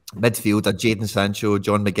 Midfield, Jadon Sancho,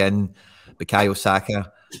 John McGinn, Bukayo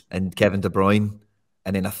Saka, and Kevin De Bruyne.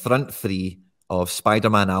 And then a front 3 of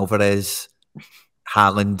Spider-Man Alvarez,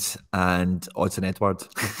 Haaland, and Odson Edward.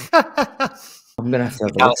 I'm going to have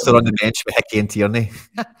to Alistair on the bench with Hickey and Tierney.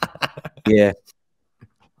 Yeah.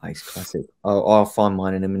 Nice, classic. I'll find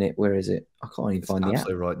mine in a minute. Where is it? I can't even find the app.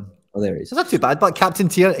 Absolutely rotten. Oh, there it is. It's not too bad, but Captain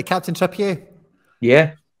Trippier.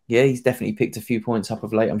 Yeah. Yeah, he's definitely picked a few points up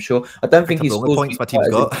of late, I'm sure. I don't think he's points my team's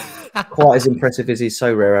got. quite as impressive as his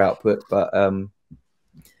Sorare output, but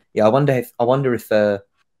yeah, I wonder if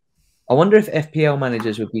FPL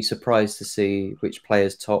managers would be surprised to see which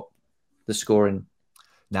players top the scoring.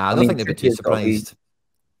 Nah, I don't think they'd be too surprised.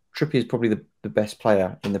 Trippier is probably the best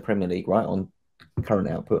player in the Premier League, right, on current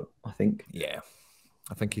output, I think. Yeah,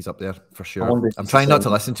 I think he's up there for sure. I'm trying not to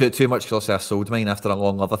listen to it too much because I sold mine after a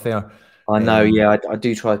long love affair. I know, yeah, I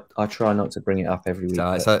do try. I try not to bring it up every week.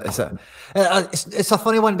 It's a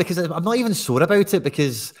funny one because I'm not even sore about it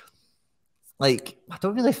because, like, I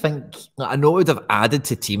don't really think I know it would have added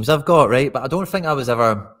to teams I've got, right? But I don't think I was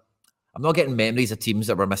ever. I'm not getting memories of teams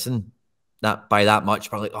that were missing that by that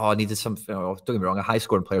much. But like, oh, I needed something. Oh, don't get me wrong, a high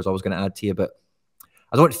scoring player is always going to add to you, but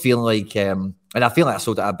I don't feel like, and I feel like I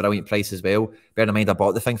sold it at a brilliant price as well. Bearing in mind, I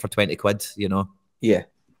bought the thing for 20 quid, you know. Yeah.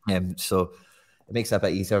 So it makes it a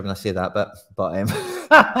bit easier when I say that, but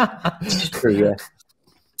it's true, yeah.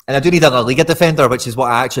 And I do need a Liga defender, which is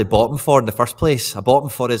what I actually bought him for in the first place. I bought him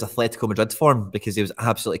for his Atletico Madrid form because he was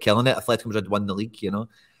absolutely killing it. Atletico Madrid won the league, you know.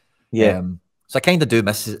 Yeah. So I kind of do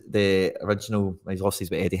miss the original. He's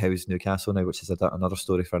obviously with Eddie Howe's Newcastle now, which is another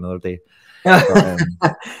story for another day.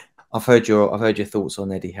 But, I've heard your thoughts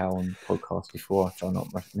on Eddie Howe on podcast before. I try not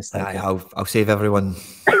mistake. I'll save everyone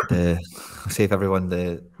the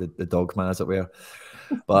dogma, as it were.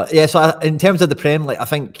 But yeah, so in terms of the Prem, like I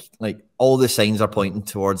think like all the signs are pointing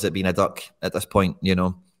towards it being a duck at this point, you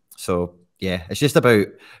know. So yeah, it's just about,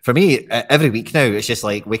 for me, every week now, it's just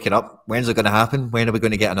like waking up. When's it going to happen? When are we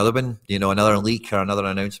going to get another one? You know, another leak or another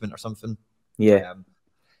announcement or something. Yeah.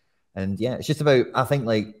 And yeah, it's just about, I think,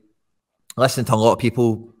 like listening to a lot of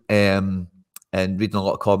people and reading a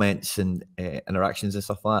lot of comments and interactions and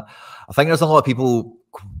stuff like that. I think there's a lot of people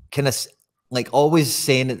kind of like always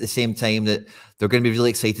saying at the same time that they're going to be really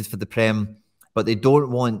excited for the Prem, but they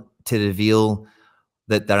don't want to reveal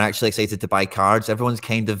that they're actually excited to buy cards. Everyone's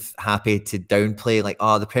kind of happy to downplay, like,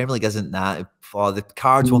 oh, the Premier League isn't that, or the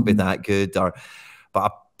cards won't be that good, but I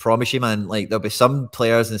promise you, man, like there'll be some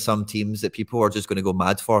players and some teams that people are just going to go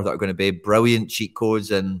mad for that are going to be brilliant cheat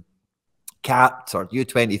codes and capped or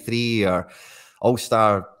U23 or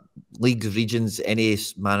All-Star leagues, regions, any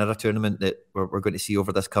manner of tournament that we're going to see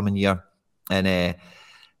over this coming year. And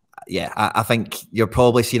yeah, I think you're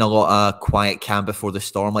probably seeing a lot of quiet calm before the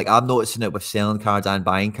storm. Like I'm noticing it with selling cards and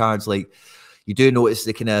buying cards. Like you do notice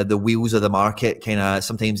the kind of the wheels of the market kind of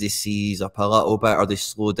sometimes they seize up a little bit or they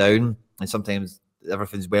slow down, and sometimes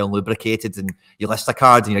everything's well lubricated and you list a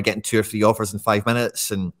card and you're getting 2 or 3 offers in 5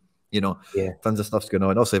 minutes, and you know, tons of stuff's going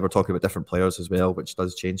on. Also, we're talking about different players as well, which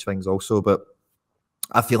does change things also. But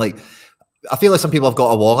I feel like some people have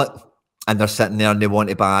got a wallet and they're sitting there and they want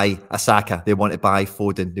to buy a Saka, they want to buy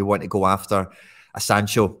Foden, they want to go after a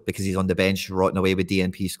Sancho because he's on the bench rotting away with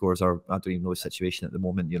DNP scores, or I don't even know the situation at the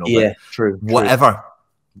moment, you know. Yeah, true. Whatever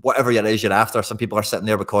it is you're after, some people are sitting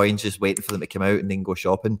there with coins just waiting for them to come out and then go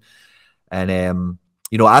shopping. And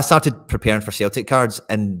you know, I started preparing for Celtic cards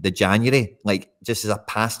in the January, like just as a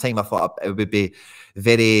pastime. I thought it would be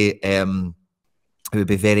very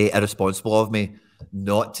irresponsible of me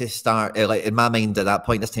not to start. Like in my mind at that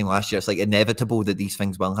point, this time last year, it's like inevitable that these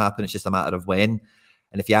things will happen. It's just a matter of when.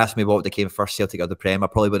 And if you asked me what came first, Celtic or the Prem, I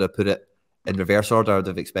probably would have put it in reverse order. I would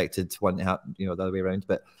have expected one to happen, you know, the other way around.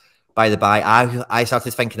 But by the by, I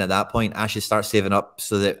started thinking at that point, I should start saving up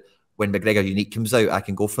so that when McGregor Unique comes out, I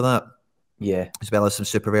can go for that. Yeah. As well as some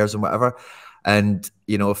super rares and whatever. And,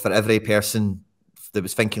 you know, for every person that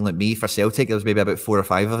was thinking like me for Celtic, there was maybe about 4 or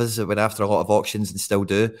 5 of us that went after a lot of auctions and still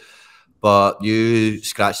do. But you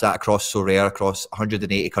scratch that across Sorare, across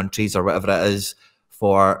 180 countries or whatever it is,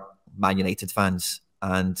 for Man United fans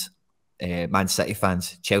and Man City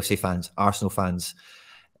fans, Chelsea fans, Arsenal fans,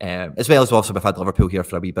 as well as also we've had Liverpool here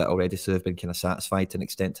for a wee bit already, so they've been kind of satisfied to an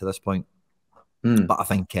extent to this point. But I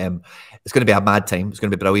think it's going to be a mad time. It's going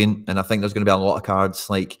to be brilliant, and I think there's going to be a lot of cards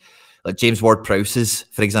like James Ward-Prowse's,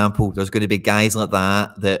 for example. There's going to be guys like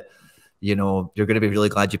that you know you're going to be really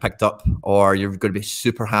glad you picked up, or you're going to be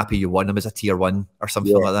super happy you won them as a tier 1 or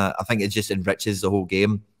something like that. I think it just enriches the whole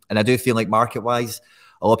game, and I do feel like market-wise,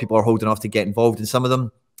 a lot of people are holding off to get involved in some of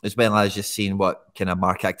them, as well as just seeing what kind of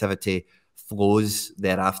market activity flows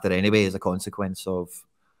thereafter anyway as a consequence of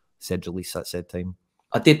said release at said time.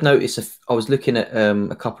 I did notice, I was looking at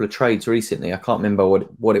a couple of trades recently. I can't remember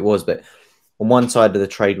what it was, but on one side of the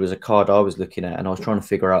trade was a card I was looking at, and I was trying to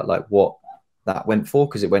figure out like what that went for,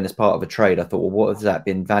 because it went as part of a trade. I thought, well, what has that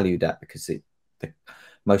been valued at? Because the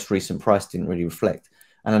most recent price didn't really reflect.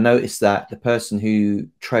 And I noticed that the person who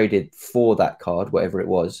traded for that card, whatever it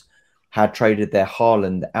was, had traded their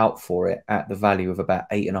Haaland out for it at the value of about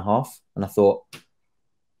 8.5. And I thought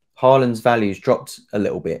Haaland's value's dropped a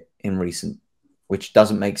little bit in recent, which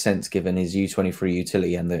doesn't make sense given his U23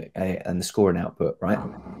 utility and the scoring output, right?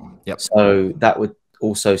 Yep. So that would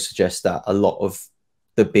also suggest that a lot of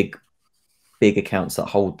the big accounts that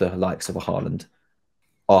hold the likes of a Haaland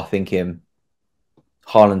are thinking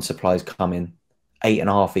Haaland supplies coming.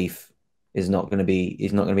 8.5 ETH is not going to be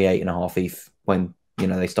 8.5 ETH when, you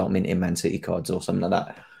know, they start minting Man City cards or something like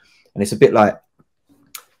that. And it's a bit like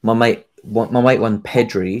my mate won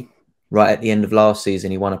Pedri right at the end of last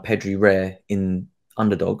season. He won a Pedri rare in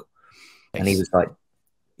Underdog, and he was like,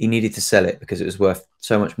 he needed to sell it because it was worth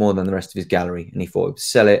so much more than the rest of his gallery, and he thought he would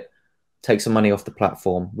sell it, take some money off the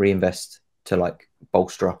platform, reinvest to like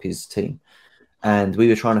bolster up his team. And we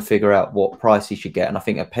were trying to figure out what price he should get, and I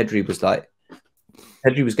think a Pedri was going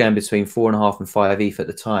between 4.5 and 5 ETH at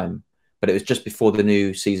the time, but it was just before the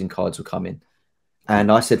new season cards were coming.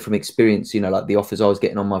 And I said from experience, you know, like the offers I was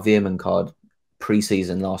getting on my Veerman card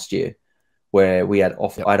pre-season last year, where we had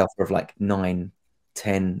I'd offer of like 9,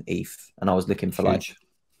 10 ETH, and I was looking for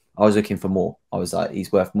more. I was like,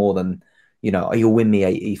 he's worth more than, you know, you'll win me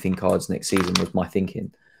 8 ETH in cards next season was my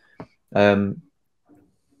thinking. Turned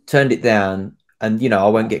it down, and you know, I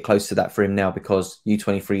won't get close to that for him now because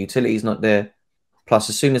U23 utility is not there. Plus,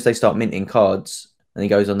 as soon as they start minting cards and he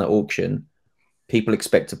goes on the auction, people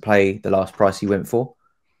expect to pay the last price he went for.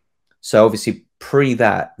 So obviously, pre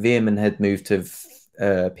that, Veerman had moved to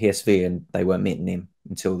PSV and they weren't minting him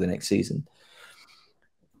until the next season.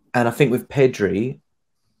 And I think with Pedri,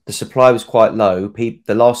 the supply was quite low.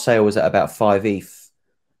 The last sale was at about 5 ETH,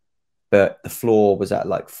 but the floor was at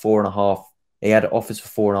like 4.5. He had offers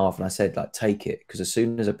for 4.5, and I said, like, take it, because as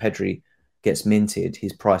soon as a Pedri gets minted,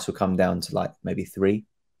 his price will come down to like maybe 3,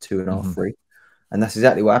 2.5, 3. And that's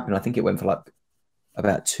exactly what happened. I think it went for like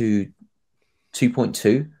about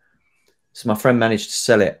 2.2. So my friend managed to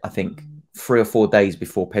sell it, I think, 3 or 4 days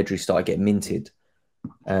before Pedri started getting minted.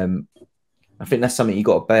 I think that's something you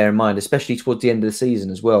got to bear in mind, especially towards the end of the season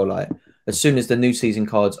as well. Like, as soon as the new season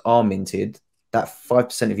cards are minted, that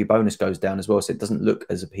 5% of your bonus goes down as well, so it doesn't look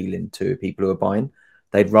as appealing to people who are buying.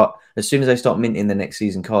 As soon as they start minting the next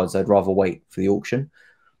season cards, they'd rather wait for the auction.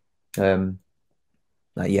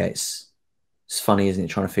 It's funny, isn't it,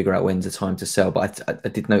 trying to figure out when's the time to sell. But I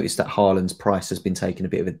did notice that Haaland's price has been taking a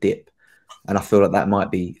bit of a dip, and I feel like that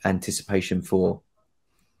might be anticipation for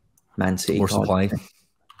Man City. More supply.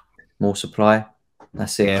 more supply.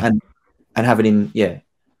 That's it. Yeah. And having him, yeah.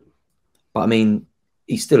 But I mean,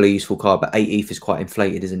 he's still a useful card, but 8 ETH is quite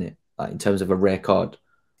inflated, isn't it? Like, in terms of a rare card.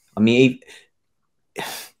 I mean,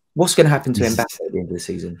 what's going to happen to Mbappe at the end of the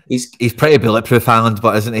season? He's pretty bulletproof, Haaland,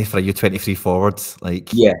 but isn't he, for a U23 forward? Like,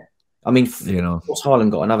 yeah. I mean, you know, what's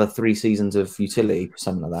Haaland got? Another 3 seasons of utility,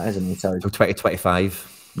 something like that, isn't he? So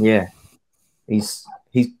 2025. Yeah, he's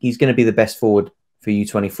going to be the best forward for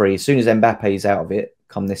U23 as soon as Mbappe's out of it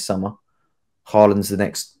come this summer. Haaland's the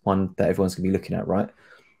next one that everyone's going to be looking at, right?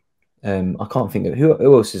 I can't think of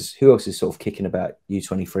who else is sort of kicking about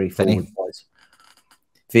U23 forward wise.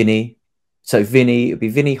 Vinny. So Vinny, it'd be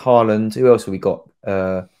Vinny, Haaland. Who else have we got?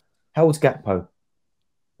 How old's Gakpo?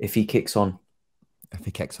 If he kicks on. If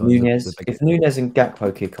he kicks on. Nunez. If Nunez and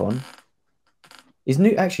Gakpo kick on.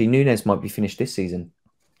 Actually Nunez might be finished this season.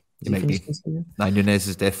 He might be. No, Nunez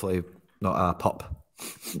is definitely not a pup.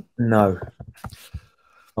 No.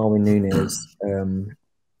 Darwin Nunez.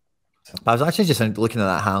 I was actually just looking at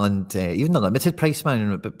that Haaland, even the limited price,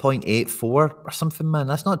 man, about 0.84 or something, man.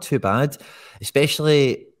 That's not too bad.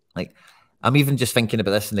 Especially, like, I'm even just thinking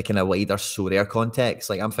about this in the kind of wider Sorare context.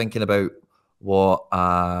 Like, I'm thinking about what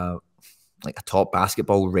like a top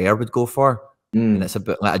basketball rare would go for. And it's a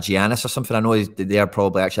bit like a Giannis or something. I know they're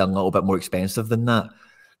probably actually a little bit more expensive than that.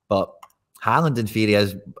 But Haaland, in theory,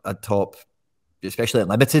 is a top, especially at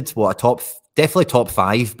limited, definitely top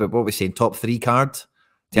 5, but what we're saying, top 3 card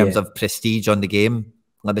in terms of prestige on the game.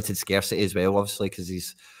 Limited scarcity as well, obviously, because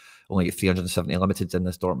he's only got 370 limited in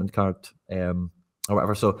this Dortmund card or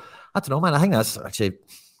whatever. So I don't know, man. I think that's actually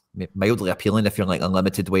mildly appealing if you're like a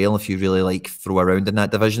limited whale, if you really like throw around in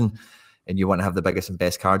that division and you want to have the biggest and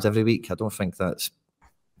best cards every week. I don't think that's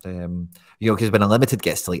because when Unlimited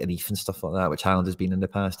gets to like an ETH and stuff like that, which Haaland has been in the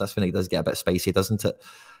past, that's when it does get a bit spicy, doesn't it?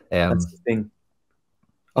 That's the thing.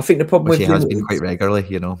 I think the problem with he has been quite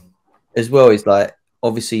regularly, as well, is like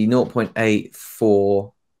obviously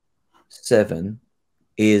 0.847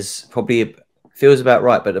 is probably feels about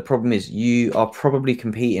right, but the problem is you are probably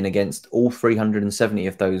competing against all 370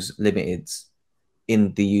 of those limiteds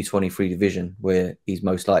in the U23 division, where he's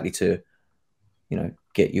most likely to, you're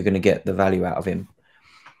going to get the value out of him.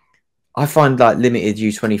 I find like limited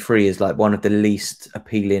U23 is like one of the least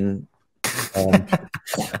appealing.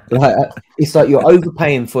 It's like you're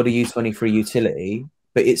overpaying for the U23 utility,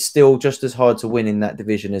 but it's still just as hard to win in that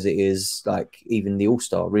division as it is like even the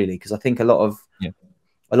All-Star, really. Because I think a lot of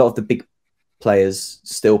the big players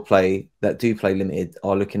do play limited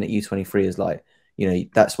are looking at U23 as like,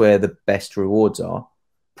 that's where the best rewards are.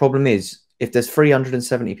 Problem is, if there's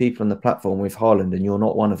 370 people on the platform with Haaland and you're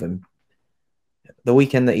not one of them, the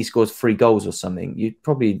weekend that he scores 3 goals or something,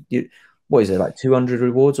 what is it, like 200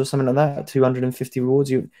 rewards or something like that? 250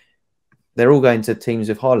 rewards? They're all going to teams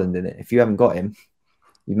with Haaland in it. If you haven't got him,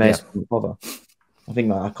 you may as well bother. I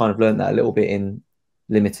think I kind of learned that a little bit in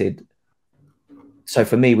limited. So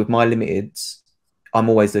for me, with my limiteds, I'm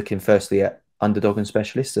always looking firstly at underdog and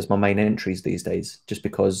specialists as my main entries these days, just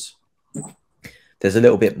because there's a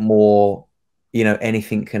little bit more,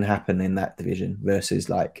 anything can happen in that division versus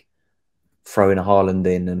like throwing a Haaland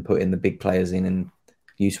in and putting the big players in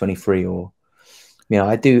U23 or,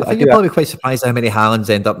 I think you're probably quite surprised how many Haalands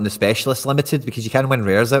end up in the specialist limited, because you can win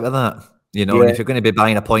rares out of that, and if you're going to be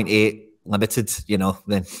buying a 0.8 limited,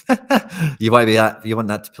 then you want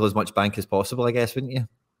that to pull as much bank as possible, I guess, wouldn't you?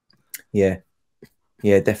 Yeah,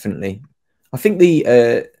 definitely. I think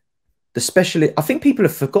the specialist, I think people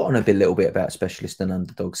have forgotten a little bit about specialist and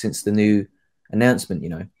underdog since the new announcement,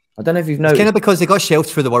 I don't know if you've noticed. It's kind of because they got shelved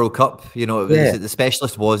for the World Cup, the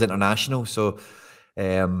specialist was international, so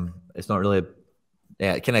it's not really,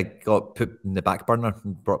 it kind of got put in the back burner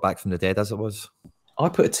and brought back from the dead as it was. I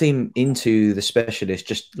put a team into the specialist,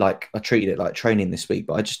 just like I treated it like training this week,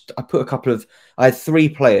 but I put I had 3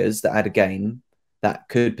 players that had a game that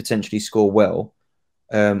could potentially score well.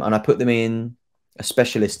 And I put them in a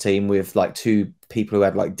specialist team with like 2 people who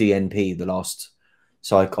had like DNP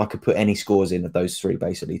so I could put any scores in of those 3,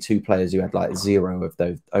 basically 2 players who had like 0 of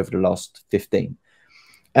those over the last 15.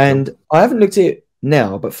 And I haven't looked at it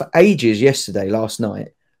now, but for ages last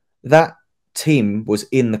night, that team was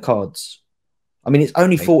in the cards. I mean, it's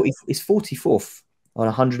only 40. It's 44th on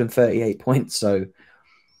 138 points. So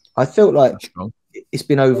I felt like it's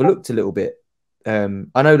been overlooked a little bit.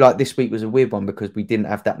 I know like this week was a weird one because we didn't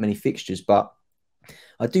have that many fixtures, but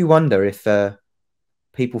I do wonder if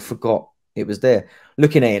people forgot it was there.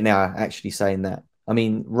 Looking at it now, actually saying that, I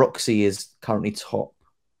mean, Roxy is currently top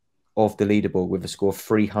of the leaderboard with a score of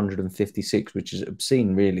 356, which is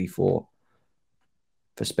obscene, really, for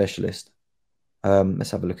specialist. Let's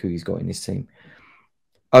have a look who he's got in his team.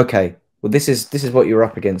 Okay, Well, this is what you're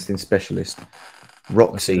up against in Specialist.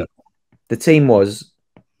 Roxy. it. The team was,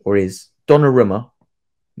 or is, Donnarumma,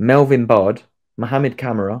 Melvin Bard, Mohamed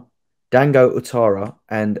Camara, Dango Utara,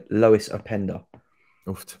 and Lois Openda.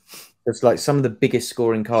 Oof. It's like some of the biggest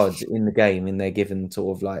scoring cards in the game in their given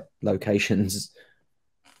sort of like locations.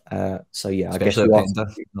 So yeah, Especially I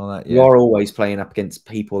guess you are always playing up against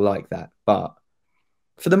people like that. But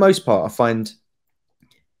for the most part, I find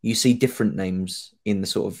you see different names in the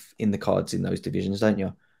sort of in the cards in those divisions, don't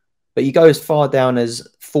you? But you go as far down as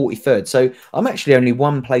 43rd. So I'm actually only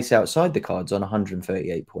one place outside the cards on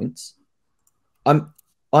 138 points. I'm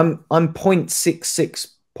 0.66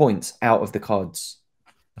 points out of the cards.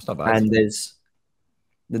 That's not bad. And there's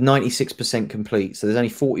the 96% complete. So there's only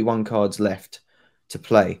 41 cards left to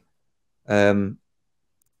play. So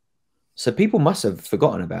people must have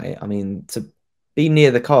forgotten about it. I mean, to be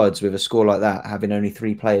near the cards with a score like that, having only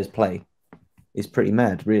 3 players play, is pretty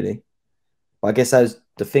mad, really. But I guess that's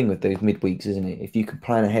the thing with those midweeks, isn't it? If you can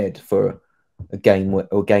plan ahead for a game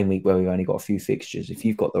or game week where we've only got a few fixtures, if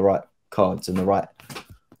you've got the right cards and the right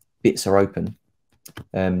bits are open,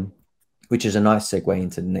 which is a nice segue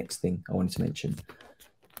into the next thing I wanted to mention.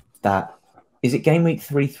 That is it. Game week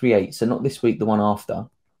 338. So not this week, the one after.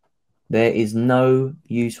 There is no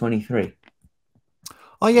U23.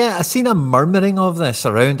 Oh yeah, I've seen a murmuring of this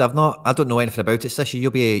around. I don't know anything about it, Stish.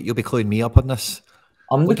 You'll be cluing me up on this.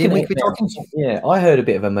 I'm what looking game at week we now. talking? Yeah, I heard a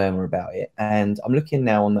bit of a murmur about it, and I'm looking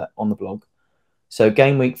now on the blog. So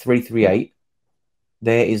game week 338,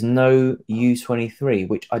 there is no U23,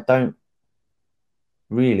 which I don't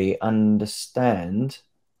really understand.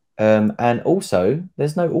 And also,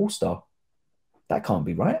 there's no All-Star. That can't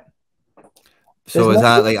be right. So is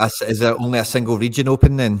that like is there only a single region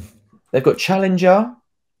open then? They've got Challenger.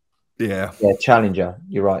 Yeah, Challenger.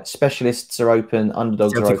 You're right. Specialists are open.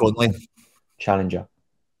 Underdogs Celtic are open. only. Challenger.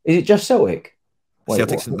 Is it just Celtic? Wait,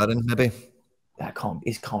 Celtic St Mirren, maybe. That can't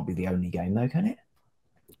be the only game though, can it?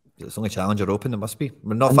 It's only Challenger open. It must be.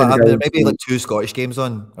 We're not. There may be like 2 Scottish games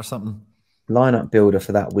on or something. Lineup builder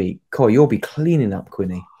for that week. Cool, you'll be cleaning up,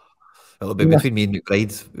 Quinny. It'll be between me and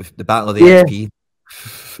McBride with the battle of the XP.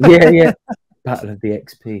 Yeah. Battle of the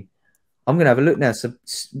XP. I'm gonna have a look now. So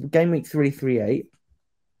game week 338.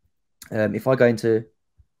 If I go into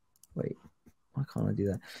why can't I do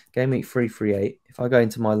that? Game week 338. If I go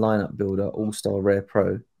into my lineup builder, All-Star Rare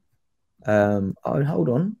Pro. Oh, hold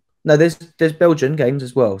on. No, there's Belgian games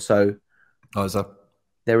as well. So is there?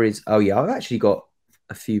 There is. Oh yeah, I've actually got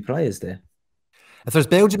a few players there. If there's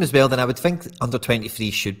Belgium as well, then I would think under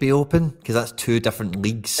 23 should be open because that's 2 different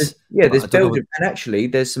leagues. There's Belgium, and actually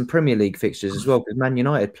there's some Premier League fixtures as well because Man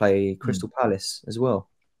United play Crystal Palace as well.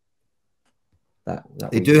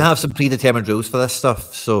 They do have some predetermined rules for this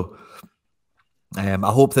stuff, so I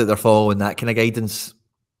hope that they're following that kind of guidance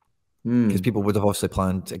because people would have obviously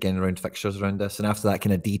planned again around fixtures around this, and after that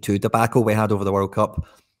kind of D2 debacle we had over the World Cup,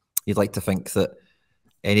 you'd like to think that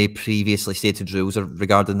any previously stated rules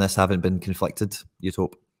regarding this haven't been conflicted, you'd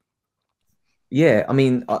hope. Yeah, I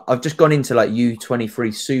mean, I've just gone into like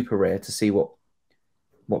U23 Super Rare to see what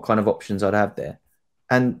kind of options I'd have there.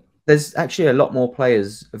 And there's actually a lot more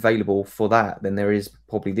players available for that than there is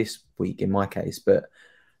probably this week in my case. But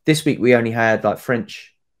this week we only had like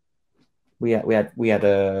French. We had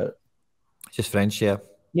a just French, yeah.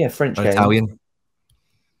 Yeah, French game. Italian.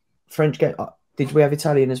 French game. Did we have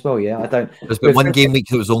Italian as well? Yeah, I don't. There's been one game week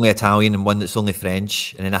that was only Italian and one that's only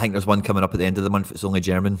French, and then I think there's one coming up at the end of the month that's only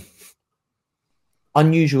German.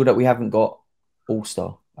 Unusual that we haven't got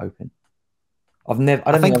All-Star open. I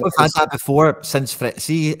think we've had that before since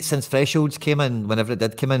Thresholds came in. Whenever it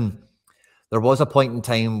did come in, there was a point in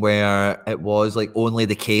time where it was like only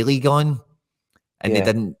the K League on, and they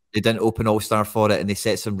didn't open All-Star for it, and they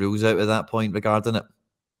set some rules out at that point regarding it.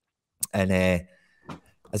 And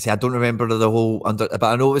I don't remember the whole but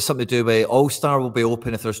I know it was something to do with All-Star will be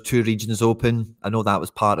open if there's 2 regions open. I know that was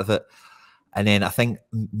part of it. And then I think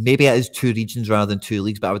maybe it is 2 regions rather than 2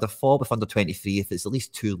 leagues, but I would have thought with under 23, if it's at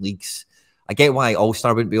least 2 leagues. I get why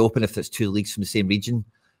All-Star wouldn't be open if it's 2 leagues from the same region.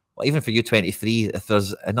 Well, even for U23, if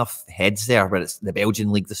there's enough heads there where it's the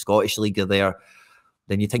Belgian league, the Scottish league are there,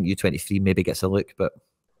 then you think U23 maybe gets a look. But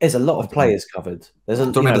there's a lot of players covered. I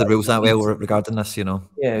don't remember the rules that well regarding this, you know.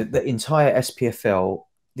 Yeah, the entire SPFL,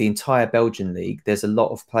 the entire Belgian league, there's a lot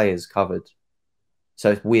of players covered.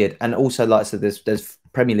 So it's weird. And also, like I said, there's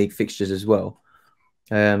Premier League fixtures as well.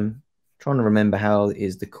 Trying to remember how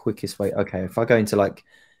is the quickest way. Okay, if I go into like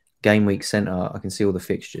Game Week Center, I can see all the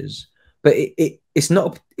fixtures. But it's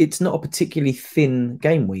not a particularly thin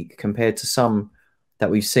game week compared to some that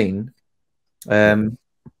we've seen. There's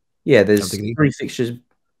 3 fixtures.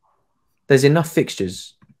 There's enough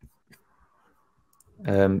fixtures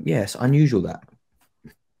Yes, unusual that.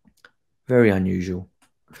 Very unusual.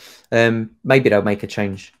 Maybe they'll make a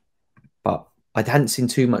change, but I hadn't seen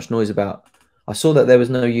too much noise about. I saw that there was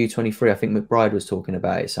no U23. I think McBride was talking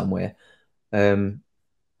about it somewhere. I'm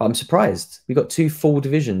surprised. We've got 2 full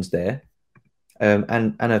divisions there,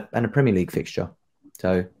 and a Premier League fixture.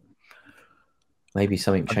 So maybe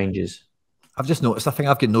something changes. I've just noticed. I think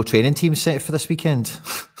I've got no training team set for this weekend.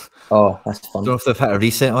 Oh, that's fun. I don't know if they've had a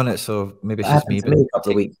reset on it, so maybe it's just me. But a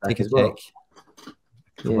couple of weeks back as well. A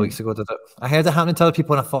couple of weeks ago, did it? I heard it happening to other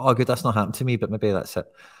people, and I thought, oh, good, that's not happened to me, but maybe that's it.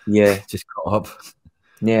 Yeah, just caught up.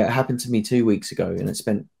 Yeah, it happened to me 2 weeks ago, and it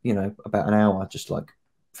spent about an hour just like.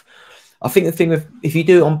 I think the thing with if you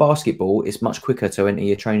do it on basketball, it's much quicker to enter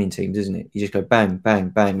your training teams, isn't it? You just go bang, bang,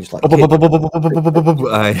 bang, just like. It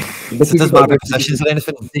doesn't matter positions or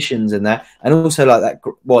anything. Positions and that, and also like that.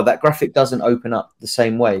 Well, that graphic doesn't open up the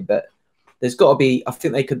same way, but there's got to be. I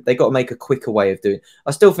think they got to make a quicker way of doing.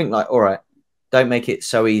 I still think like, all right, don't make it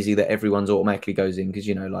so easy that everyone's automatically goes in because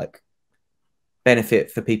like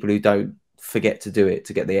benefit for people who don't forget to do it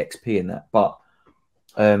to get the XP in that. But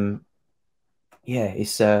yeah,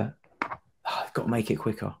 it's I've got to make it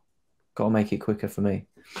quicker. Got to make it quicker for me.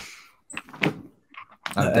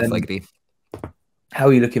 I definitely agree. How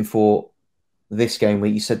are you looking for this game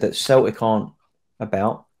week? You said that Celtic aren't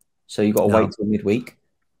about, so you've got to wait till midweek.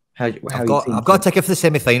 I've got a ticket for the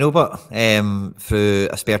semi-final, but through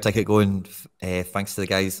a spare ticket going, thanks to the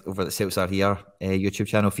guys over at the Celtics Are Here YouTube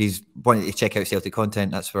channel. If you wanted to check out Celtic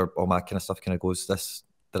content, that's where all my kind of stuff kind of goes this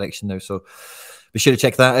direction now. So be sure to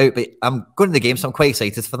check that out. But I'm going to the game, so I'm quite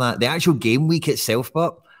excited for that. The actual game week itself,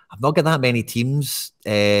 but I've not got that many teams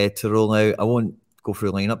to roll out. I won't go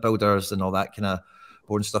through lineup builders and all that kind of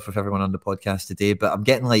boring stuff with everyone on the podcast today, but I'm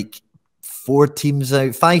getting like 5 teams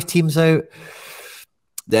out.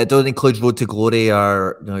 That don't include Road to Glory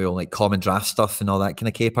or like common draft stuff and all that kind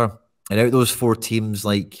of caper. And out of those 4 teams,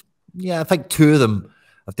 like I think 2 of them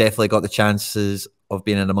have definitely got the chances of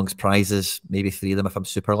being in amongst prizes. Maybe 3 of them if I'm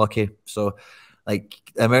super lucky. So like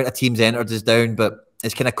the amount of teams entered is down, but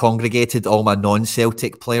it's kind of congregated all my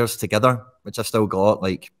non-Celtic players together, which I've still got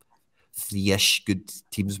like 3-ish good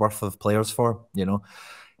teams worth of players for.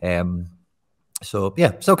 So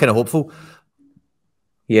yeah, still kind of hopeful.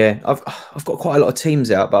 Yeah, I've got quite a lot of teams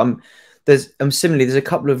out, but similarly, there's a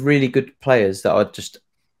couple of really good players that I just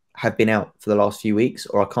have been out for the last few weeks,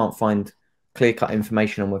 or I can't find clear-cut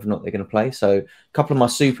information on whether or not they're going to play. So a couple of my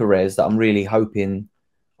super rares that I'm really hoping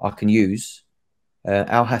I can use.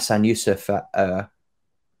 Al Hassan Yusuf at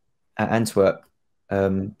Antwerp.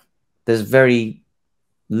 There's very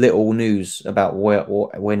little news about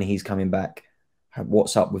when he's coming back,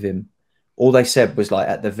 what's up with him. All they said was like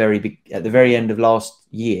at the very end of last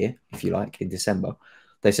year, if you like, in December,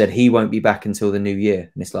 they said he won't be back until the new year.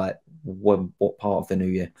 And it's like, what part of the new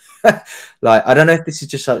year? Like, I don't know if this is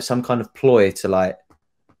just like some kind of ploy to like,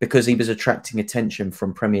 because he was attracting attention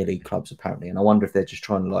from Premier League clubs apparently. And I wonder if they're just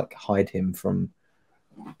trying to like hide him from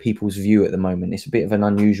people's view at the moment. It's a bit of an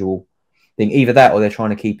unusual thing. Either that or they're trying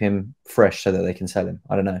to keep him fresh so that they can sell him.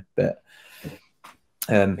 I don't know. But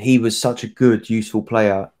he was such a good, useful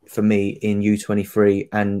player for me in U23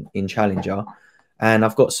 and in Challenger, and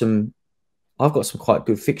I've got some quite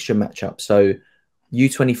good fixture matchups. So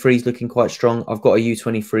U23 is looking quite strong. I've got a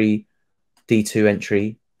U23 D2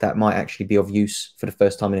 entry that might actually be of use for the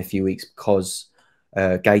first time in a few weeks because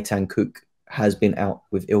Gaetan Cook has been out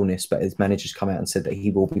with illness, but his manager's come out and said that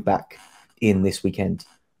he will be back in this weekend.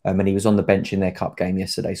 And he was on the bench in their cup game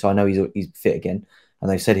yesterday, so I know he's fit again. And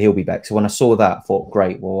they said he'll be back. So when I saw that, I thought,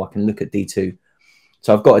 great, well, I can look at D2.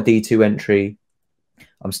 So I've got a D2 entry.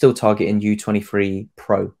 I'm still targeting U23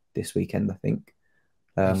 Pro this weekend, I think.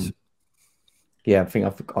 Nice. Yeah, I think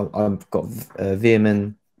I've got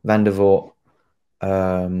Veerman, Van der Voort,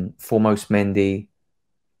 Foremost Mendy.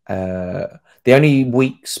 The only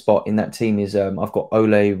weak spot in that team is I've got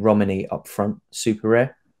Ole Romani up front, super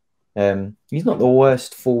rare. He's not the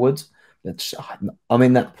worst forward. I'm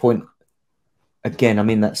in that point. Again, I'm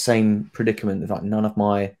in that same predicament that like none of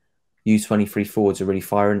my U23 forwards are really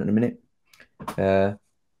firing at the minute.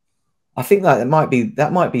 I think that might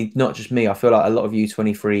be not just me. I feel like a lot of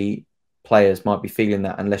U23 players might be feeling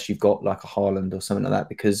that unless you've got like a Haaland or something like that,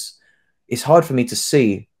 because it's hard for me to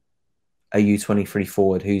see a U23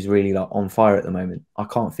 forward who's really like on fire at the moment. I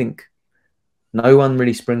can't think. No one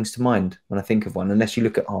really springs to mind when I think of one, unless you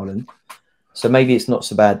look at Haaland. So maybe it's not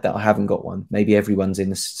so bad that I haven't got one. Maybe everyone's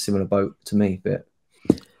in a similar boat to me, but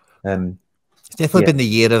it's definitely been the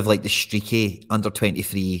year of like the streaky under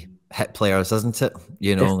 23 hit players, isn't it?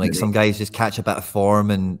 Definitely. Like some guys just catch a bit of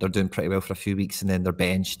form and they're doing pretty well for a few weeks and then they're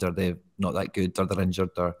benched or they're not that good or they're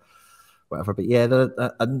injured or whatever. But yeah,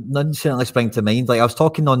 none certainly spring to mind. Like I was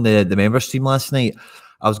talking on the member stream last night.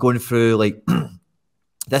 I was going through like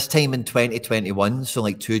this time in 2021, so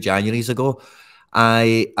like 2 Januaries ago,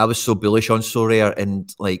 I was so bullish on Sorare,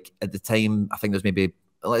 and like at the time, I think there's maybe,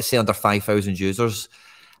 let's say, under 5,000 users,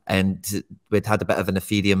 and we'd had a bit of an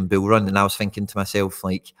Ethereum bull run, and I was thinking to myself,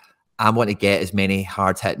 like, I want to get as many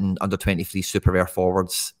hard-hitting under 23 super rare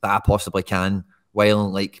forwards that I possibly can,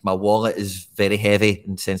 while like my wallet is very heavy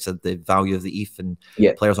in the sense of the value of the ETH and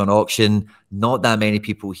players on auction. Not that many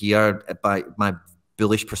people here, by my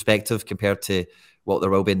bullish perspective, compared to what there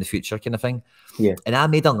will be in the future, kind of thing. Yeah. And I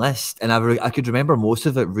made a list, and I could remember most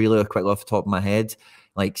of it really quickly off the top of my head,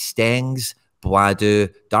 like Stengs,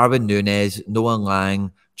 Boadu, Darwin Núñez, Noah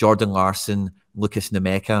Lang, Jordan Larson, Lucas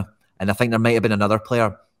Nemeka, and I think there might have been another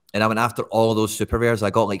player. And I went after all of those super rares. I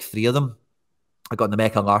got like 3 of them. I got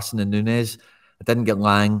Nemeka, Larson, and Núñez. I didn't get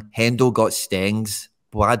Lang. Hendo got Stengs.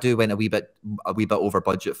 Boadu went a wee bit over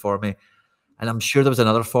budget for me. And I'm sure there was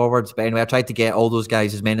another forward. But anyway, I tried to get all those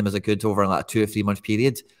guys, as many of them as I could, over like a 2 or 3 month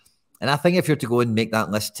period. And I think if you're to go and make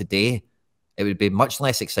that list today, it would be much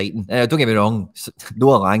less exciting. Don't get me wrong,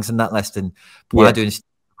 Noah Lang's in that list, and Boadu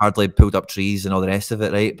hardly pulled up trees and all the rest of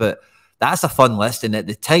it, right? But that's a fun list. And at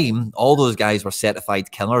the time, all those guys were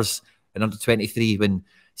certified killers in under 23 when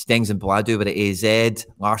Stengs and Boadu were at AZ,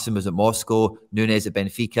 Larson was at Moscow, Núñez at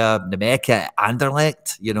Benfica, Nemeka at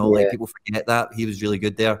Anderlecht. You know, like people forget that. He was really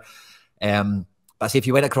good there. But see, if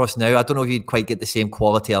you went across now, I don't know if you'd quite get the same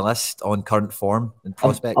quality of list on current form and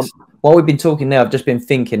prospects. While we've been talking now, I've just been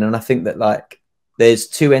thinking, and I think that like there's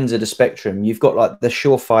 2 ends of the spectrum. You've got like the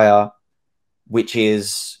surefire, which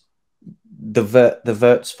is the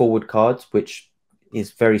Verts forward cards, which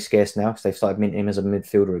is very scarce now because they've started minting him as a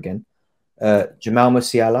midfielder again. Jamal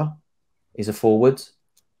Musiala is a forward,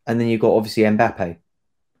 and then you've got obviously Mbappe,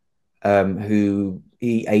 who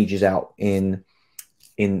he ages out in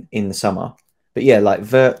the summer. But yeah, like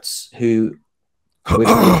Verts, who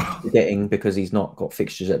we're getting because he's not got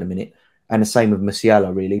fixtures at the minute, and the same with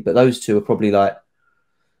Musiala, really. But those two are probably like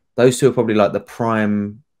the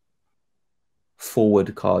prime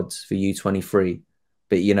forward cards for U23.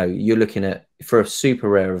 But you know, you're looking at, for a super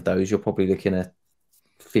rare of those, you're probably looking at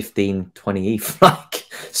 15, 20 ETH, like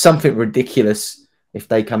something ridiculous if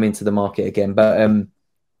they come into the market again. But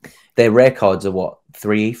their rare cards are what,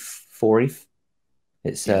 3 ETH, 4 ETH?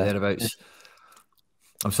 It's thereabouts.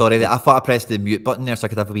 I'm sorry, I thought I pressed the mute button there so I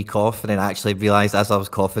could have a wee cough, and then I actually realised as I was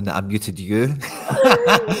coughing that I muted you.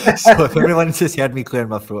 So if everyone just heard me clearing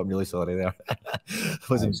my throat, I'm really sorry there.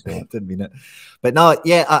 Didn't mean it. But no,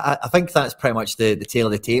 yeah, I think that's pretty much the tail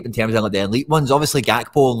of the tape in terms of like the elite ones. Obviously,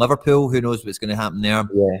 Gakpo and Liverpool, who knows what's going to happen there.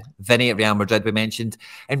 Yeah. Vinny at Real Madrid, we mentioned.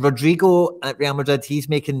 And Rodrigo at Real Madrid, he's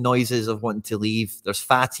making noises of wanting to leave. There's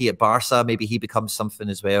Fati at Barca, maybe he becomes something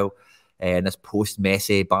as well. And this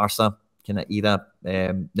post-Messi Barca kind of era.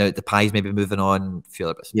 Now the Pies maybe moving on, a few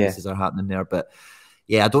other bits and pieces are happening there, but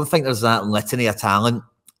yeah, I don't think there's that litany of talent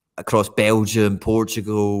across Belgium,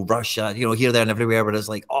 Portugal, Russia, you know, here, there, and everywhere, where there's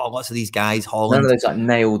like, oh, lots of these guys, Holland. None of those like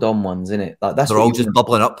nailed on ones, innit? Like that's they're all just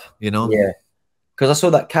bubbling up, you know. Yeah, because I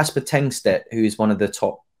saw that Casper Tengstedt, who is one of the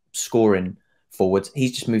top scoring forwards,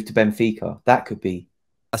 he's just moved to Benfica. That could be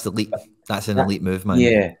that's elite. That's an elite move, man.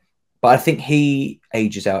 Yeah, but I think he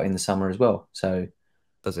ages out in the summer as well. So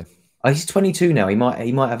does he? He's 22 now. He might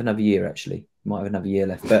have another year, actually. He might have another year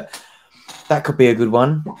left, but that could be a good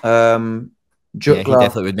one. He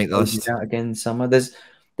definitely would make the list out again in summer. There's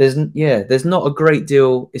not a great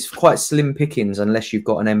deal. It's quite slim pickings unless you've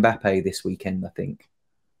got an Mbappe this weekend, I think.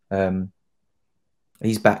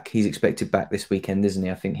 He's back. He's expected back this weekend, isn't he?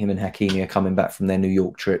 I think him and Hakimi are coming back from their New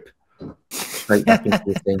York trip. Straight back into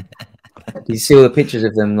the thing. Did you see all the pictures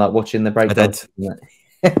of them like watching the breakdown? I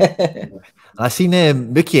did. I seen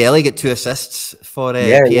Mukiele get 2 assists for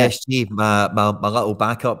PSG, my little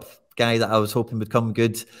backup guy that I was hoping would come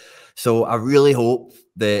good. So I really hope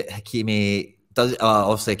that Hakimi does.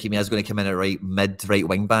 Obviously, Hakimi is going to come in at right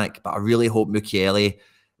wing back, but I really hope Mukiele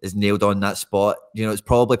is nailed on that spot. You know, it's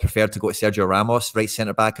probably preferred to go to Sergio Ramos, right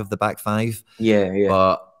centre back of the back 5. Yeah.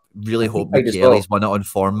 But really hope Mukiele's won it on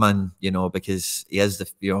form, man. You know, because he is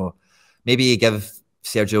maybe you give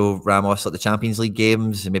Sergio Ramos like the Champions League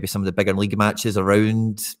games and maybe some of the bigger league matches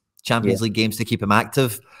around Champions League games to keep him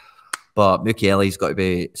active. But Mukiele's got to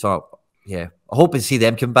be I hope to see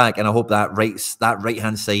them come back, and I hope that right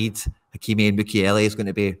hand side, Hakimi and Mukiele, is going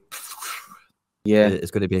to be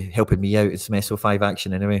it's going to be helping me out in some SO5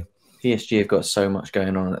 action anyway. PSG have got so much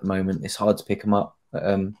going on at the moment; it's hard to pick them up. But,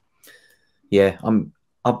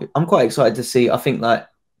 I'm quite excited to see. I think like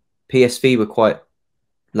PSV were quite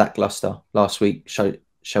lackluster last week,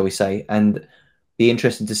 shall we say, and Be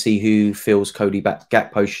interesting to see who fills Cody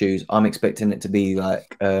Gakpo's shoes. I'm expecting it to be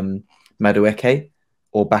like Madueke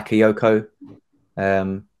or Bakayoko.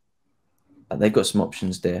 They've got some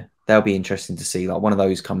options there. They'll be interesting to see. Like one of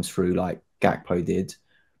those comes through like Gakpo did.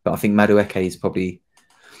 But I think Madueke is probably,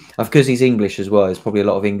 because he's English as well, there's probably a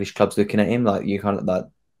lot of English clubs looking at him. Like you kind of like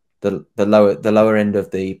the lower end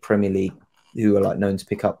of the Premier League who are like known to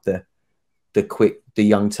pick up the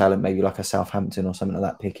young talent, maybe like a Southampton or something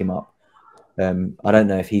like that, pick him up. I don't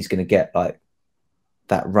know if he's going to get like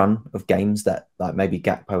that run of games that like maybe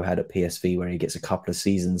Gakpo had at PSV, where he gets a couple of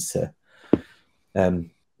seasons to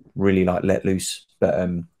really like let loose. But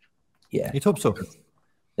yeah, you'd hope so.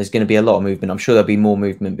 There's going to be a lot of movement. I'm sure there'll be more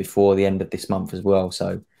movement before the end of this month as well.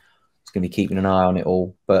 So it's going to be keeping an eye on it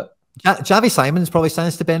all. But Javi Simons probably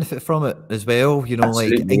stands to benefit from it as well. You know,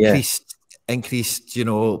 absolutely, like increased, you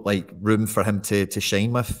know, like room for him to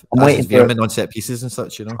shine with. I'm waiting for on set pieces and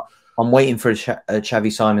such. You know, I'm waiting for a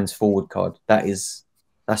Xavi Simons forward card. That's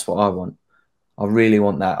what I want. I really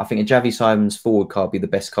want that. I think a Xavi Simons forward card would be the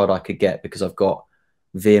best card I could get, because I've got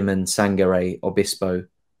Veerman, Sangare, Obispo.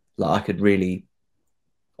 Like I could really,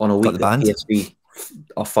 on a week that PSV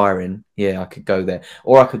are firing, yeah, I could go there.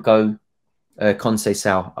 Or I could go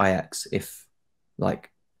Conceição, Ajax, if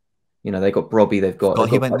like, you know, they've got Robbie, they've got a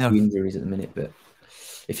few injuries at the minute, but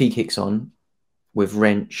if he kicks on with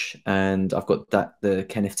Wrench and I've got the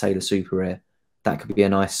Kenneth Taylor Super Rare, that could be a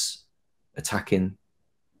nice attacking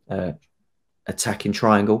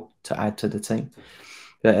triangle to add to the team.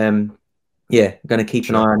 But yeah, I'm going to keep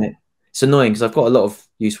an eye on it. It's annoying because I've got a lot of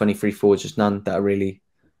U23 forwards, just none that are really,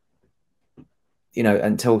 you know,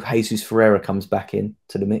 until Jesus Ferreira comes back in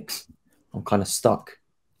to the mix, I'm kind of stuck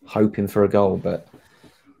hoping for a goal. But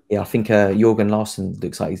yeah, I think Jorgen Larsson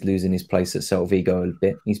looks like he's losing his place at Celta Vigo a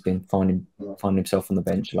bit. He's been finding himself on the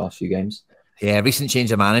bench the last few games. Yeah, recent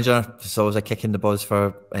change of manager. It's always a kick in the buzz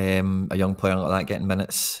for a young player like that getting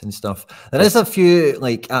minutes and stuff. There is a few,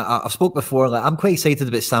 like I've spoke before, like I'm quite excited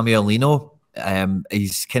about Samuel Lino.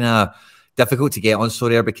 He's kind of difficult to get on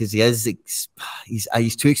Sorare because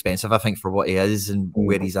he's too expensive, I think, for what he is and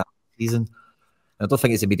where he's at this season. I don't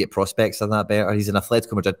think his immediate prospects are that better. He's an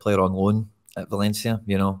Atletico Madrid player on loan at Valencia,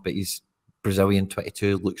 you know, but he's Brazilian,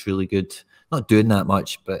 22, looks really good. Not doing that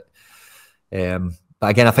much, but again,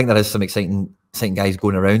 I think there is some exciting guys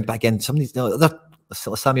going around. But again,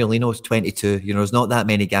 Samuel Lino's 22. You know, there's not that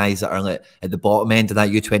many guys that are like at the bottom end of that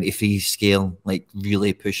U23 scale, like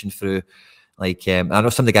really pushing through. Like I know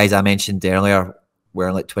some of the guys I mentioned earlier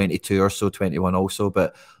were like 22 or so, 21 also,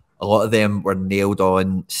 but a lot of them were nailed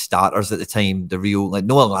on starters at the time. The real, like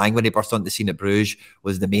Noah Lang, when he burst onto the scene at Bruges,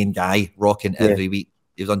 was the main guy rocking every week.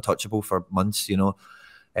 He was untouchable for months, you know.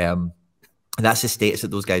 And that's the status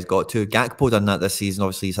that those guys got to. Gakpo done that this season.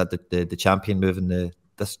 Obviously, he's had the champion move in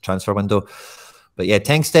this transfer window. But yeah,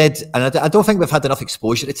 Tengsted, and I don't think we've had enough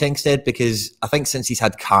exposure to Tengsted, because I think since he's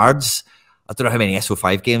had cards, I don't know how many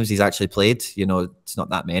SO5 games he's actually played. You know, it's not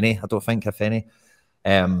that many, I don't think, if any.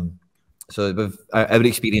 So our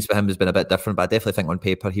experience with him has been a bit different, but I definitely think on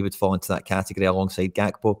paper he would fall into that category alongside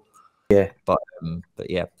Gakpo. Yeah, but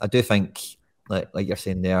yeah, I do think, like you're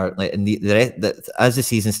saying there, like in as the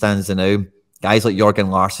season stands now, guys like Jorgen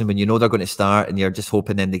Larsson, when you know they're going to start and you're just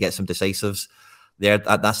hoping then they get some decisives,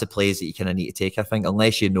 that's the plays that you kind of need to take, I think,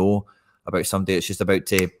 unless you know about somebody that's just about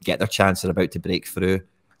to get their chance or about to break through,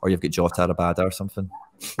 or you've got Jota or Abada or something.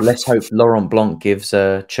 Let's hope Laurent Blanc gives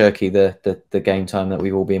Cherki the game time that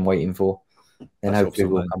we've all been waiting for. And hopefully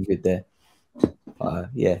we'll come good there.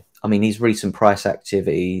 Yeah, I mean, his recent price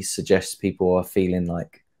activity suggests people are feeling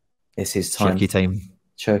like it's his time.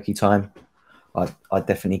 Cherki time. I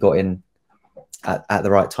definitely got in at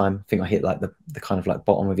the right time. I think I hit like the kind of like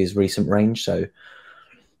bottom of his recent range. So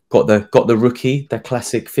got the rookie, the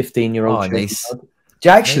classic 15-year-old. Oh, nice.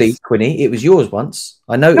 Actually, nice. Quinny, it was yours once.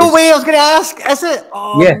 I noticed. No way, I was going to ask. Is it?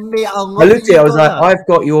 Oh, yeah. Mate, I looked at it. I was like, I've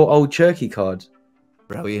got your old Cherki card.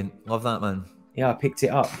 Brilliant. Love that, man. Yeah, I picked it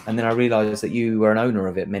up, and then I realised that you were an owner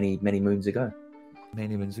of it many moons ago.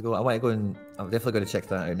 Many moons ago. I want to go and I'm definitely going to check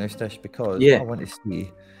that out now, Stish, because I want to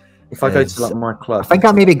see. If I go to like my club, I think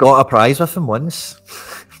I maybe got a prize with him once.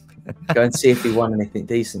 Go and see if he won anything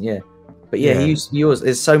decent. Yeah. But yeah, he used yours.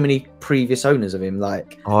 There's so many previous owners of him.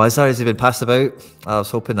 Like, oh, is there? Has he been passed about? I was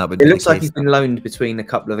hoping that would. It looks like he's been loaned between a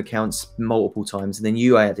couple of accounts multiple times, and then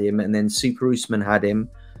you had him, and then Super Usman had him,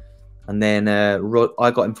 and then I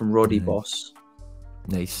got him from Roddy Boss.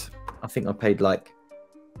 Nice. I think I paid like,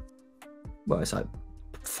 it's like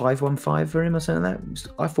 515 for him or something like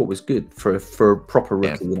that. I thought was good for a proper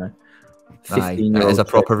rookie. You know, 15-year-old. That is a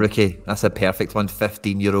proper rookie. That's a perfect one.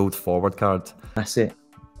 15-year-old forward card. That's it.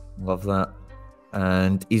 Love that.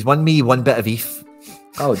 And he's won me one bit of ETH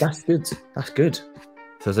Oh, that's good. That's good.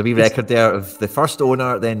 So there's a wee record there of the first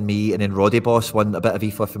owner, then me, and then Roddy Boss won a bit of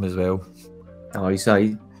ETH with him as well. Oh, he's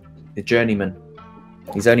the journeyman.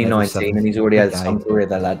 He's only Level 19 7. and he's already had Guy. some career,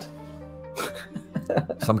 that lad.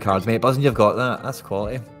 Some cards, mate. Buzzing you've got that. That's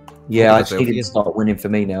quality. Yeah, I Hope it just does well need for him you. to start winning for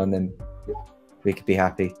me now, and then we could be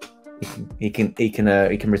happy. He can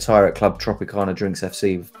retire at Club Tropicana Drinks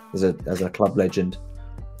FC as a club legend.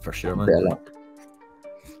 For sure, man. Bit of luck.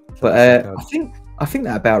 But I think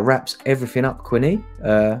that about wraps everything up, Quinny.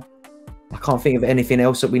 I can't think of anything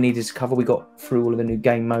else that we needed to cover. We got through all of the new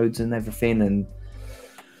game modes and everything, and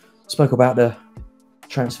spoke about the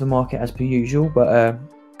transfer market as per usual. But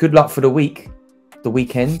good luck for the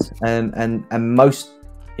weekend, and most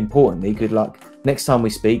importantly, good luck next time we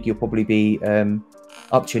speak. You'll probably be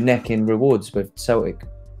up to your neck in rewards with Celtic.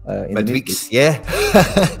 In the Midweeks, yeah.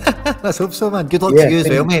 Let's hope so, man. Good luck to you as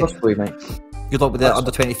well, mate. You, mate. Good luck with the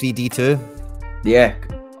under 23 D2. Yeah,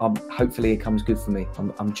 hopefully it comes good for me.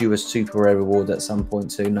 I'm due a super rare reward at some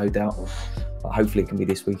point soon, no doubt. But hopefully it can be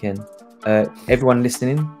this weekend. Everyone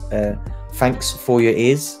listening, thanks for your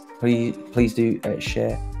ears. Please do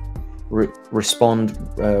share, respond,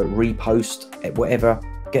 repost, whatever.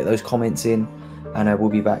 Get those comments in, and we'll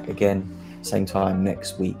be back again same time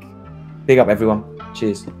next week. Big up, everyone.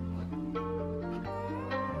 Cheers.